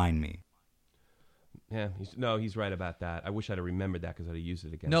doesn't define me. Yeah, he's right about that. I wish I'd have remembered that because I'd have used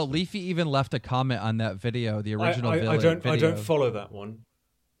it again. No, Leafy even left a comment on that video, the original video. I don't follow that one.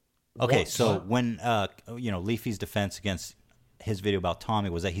 Okay, What? so when Leafy's defense against his video about Tommy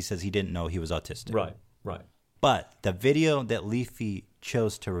was that he says he didn't know he was autistic. Right. But the video that Leafy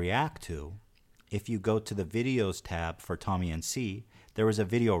chose to react to, if you go to the videos tab for Tommy NC, there was a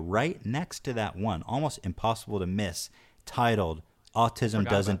video right next to that one, almost impossible to miss, titled "Autism Forgot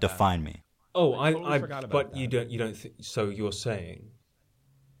Doesn't about that. Define Me." Oh, I totally forgot about but you don't think so? You're saying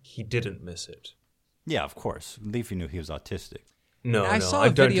he didn't miss it? Yeah, of course. Leafy knew he was autistic. No, I no, saw I a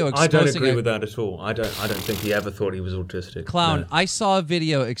video don't. I don't exposing agree it. with that at all. I don't think he ever thought he was autistic. Clown, No. I saw a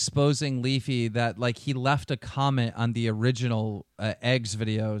video exposing Leafy that like he left a comment on the original Eggs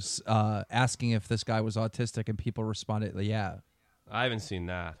videos asking if this guy was autistic, and people responded, yeah. I haven't seen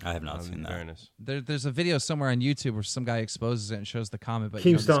that. I have not in seen that. fairness. There's a video somewhere on YouTube where some guy exposes it and shows the comment. But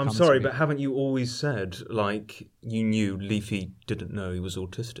you know, this Keemstar, I'm comment's sorry, gonna but haven't you always said like you knew Leafy didn't know he was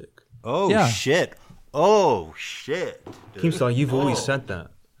autistic? Oh, Yeah. shit. Oh, shit. dude. Keemstar, you've always said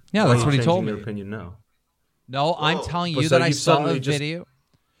that. Yeah, Why that's are what you he told changing me. Your opinion now. No, I'm telling But you so that I you've saw a suddenly just- video.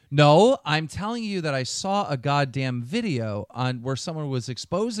 No, I'm telling you that I saw a goddamn video on where someone was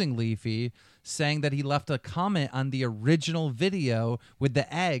exposing Leafy, saying that he left a comment on the original video with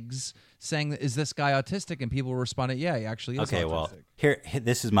the eggs, saying, "Is this guy autistic?" And people responded, "Yeah, he actually is Okay, autistic." well, here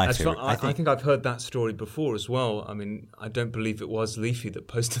this is my As favorite. far- I think I've heard that story before as well. I mean, I don't believe it was Leafy that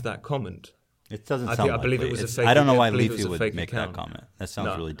posted that comment. It doesn't I sound think- I believe it likely. was a It's- fake- I don't know I why believe it Leafy was a would fake make account. that comment. That sounds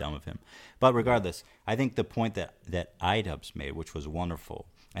No. really dumb of him. But regardless, I think the point that iDubbbz made, which was wonderful,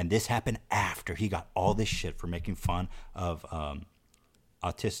 and this happened after he got all this shit for making fun of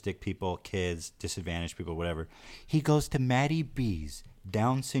autistic people, kids, disadvantaged people, whatever. He goes to Maddie B's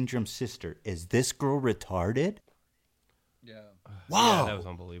Down syndrome sister. Is this girl retarded? Yeah. Wow. Yeah, that was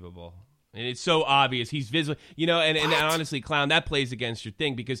unbelievable. And it's so obvious. He's visible, and honestly, Clown, that plays against your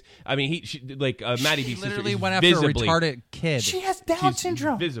thing because, I mean, Maddie B's sister literally is went after a visibly, retarded kid. She has Down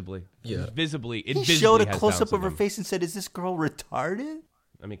syndrome. Visibly. Yeah. Visibly. He showed a close-up of her face and said, is this girl retarded?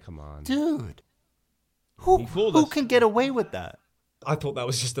 I mean, come on. Dude. He fooled Who us. can get away with that? I thought that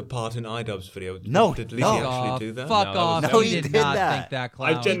was just a part in iDubbbz video. No, Did Leafy no. actually do that? Fuck No, that off. was- No, he he did did not that. think that,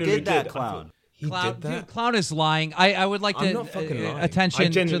 Clown. I genuinely did that, did. Clown. He Clown, did that? dude, Clown is lying. I would like I'm to not fucking lying. I attention to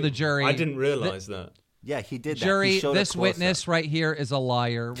genuinely- the jury. I didn't realize that. Yeah, he did that. He Jury, showed a this close-up. witness right here is a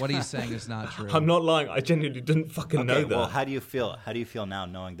liar. What he's saying is not true. I'm not lying. I genuinely didn't fucking know Okay, that. well, how do you feel? How do you feel now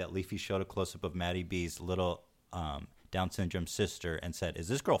knowing that Leafy showed a close-up of Maddie B's little Down syndrome sister and said, is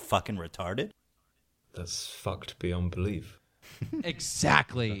this girl fucking retarded? That's fucked beyond belief.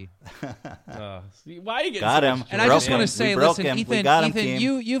 Exactly. See, why are you getting Got so him. much And I Broke just want to him. say, We broke listen, him. We Ethan, got him,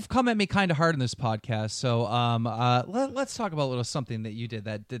 team. you've come at me kind of hard in this podcast. So let's talk about a little something that you did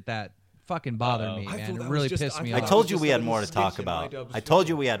that fucking bothered me, I man. thought It that really was just- pissed me I off. I thought told was you just we a had more to little talk stitch in about. iDubbbz I told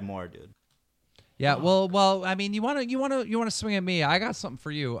you video. we had more, dude. Yeah, well, I mean, you want to swing at me? I got something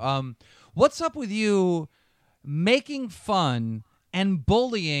for you. What's up with you making fun and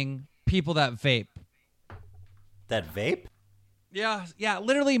bullying people that vape? That vape? Yeah,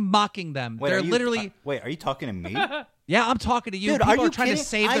 literally mocking them. Wait, They're are you, literally. wait, are you talking to me? Yeah, I'm talking to you. Dude, People are you trying kidding? to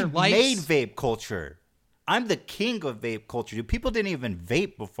save I their lives. made vape culture. I'm the king of vape culture. Dude, people didn't even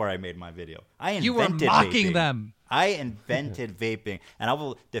vape before I made my video. I invented You were mocking vaping. them. I invented vaping, and I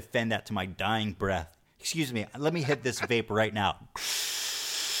will defend that to my dying breath. Excuse me. Let me hit this vape right now.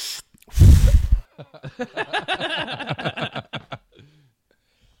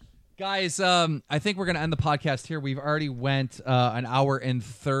 Guys, I think we're going to end the podcast here. We've already went an hour and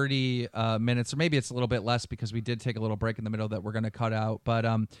 30 minutes, or maybe it's a little bit less because we did take a little break in the middle that we're going to cut out. But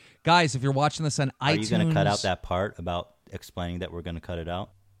guys, if you're watching this on Are iTunes, you going to cut out that part about explaining that we're going to cut it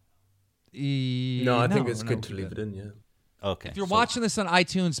out? No, I think it's no, good to we'll leave keep it in, yeah. Okay. If you're watching this on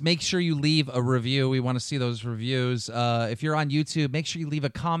iTunes, make sure you leave a review. We want to see those reviews. If you're on YouTube, make sure you leave a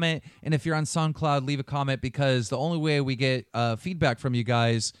comment. And if you're on SoundCloud, leave a comment because the only way we get feedback from you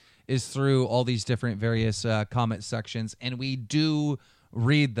guys is through all these different various comment sections. And we do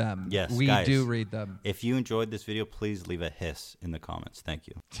read them. Yes, we guys. do read them. If you enjoyed this video, please leave a hiss in the comments. Thank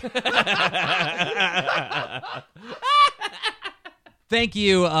you. Thank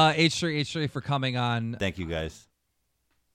you, H3H3, for coming on. Thank you, guys.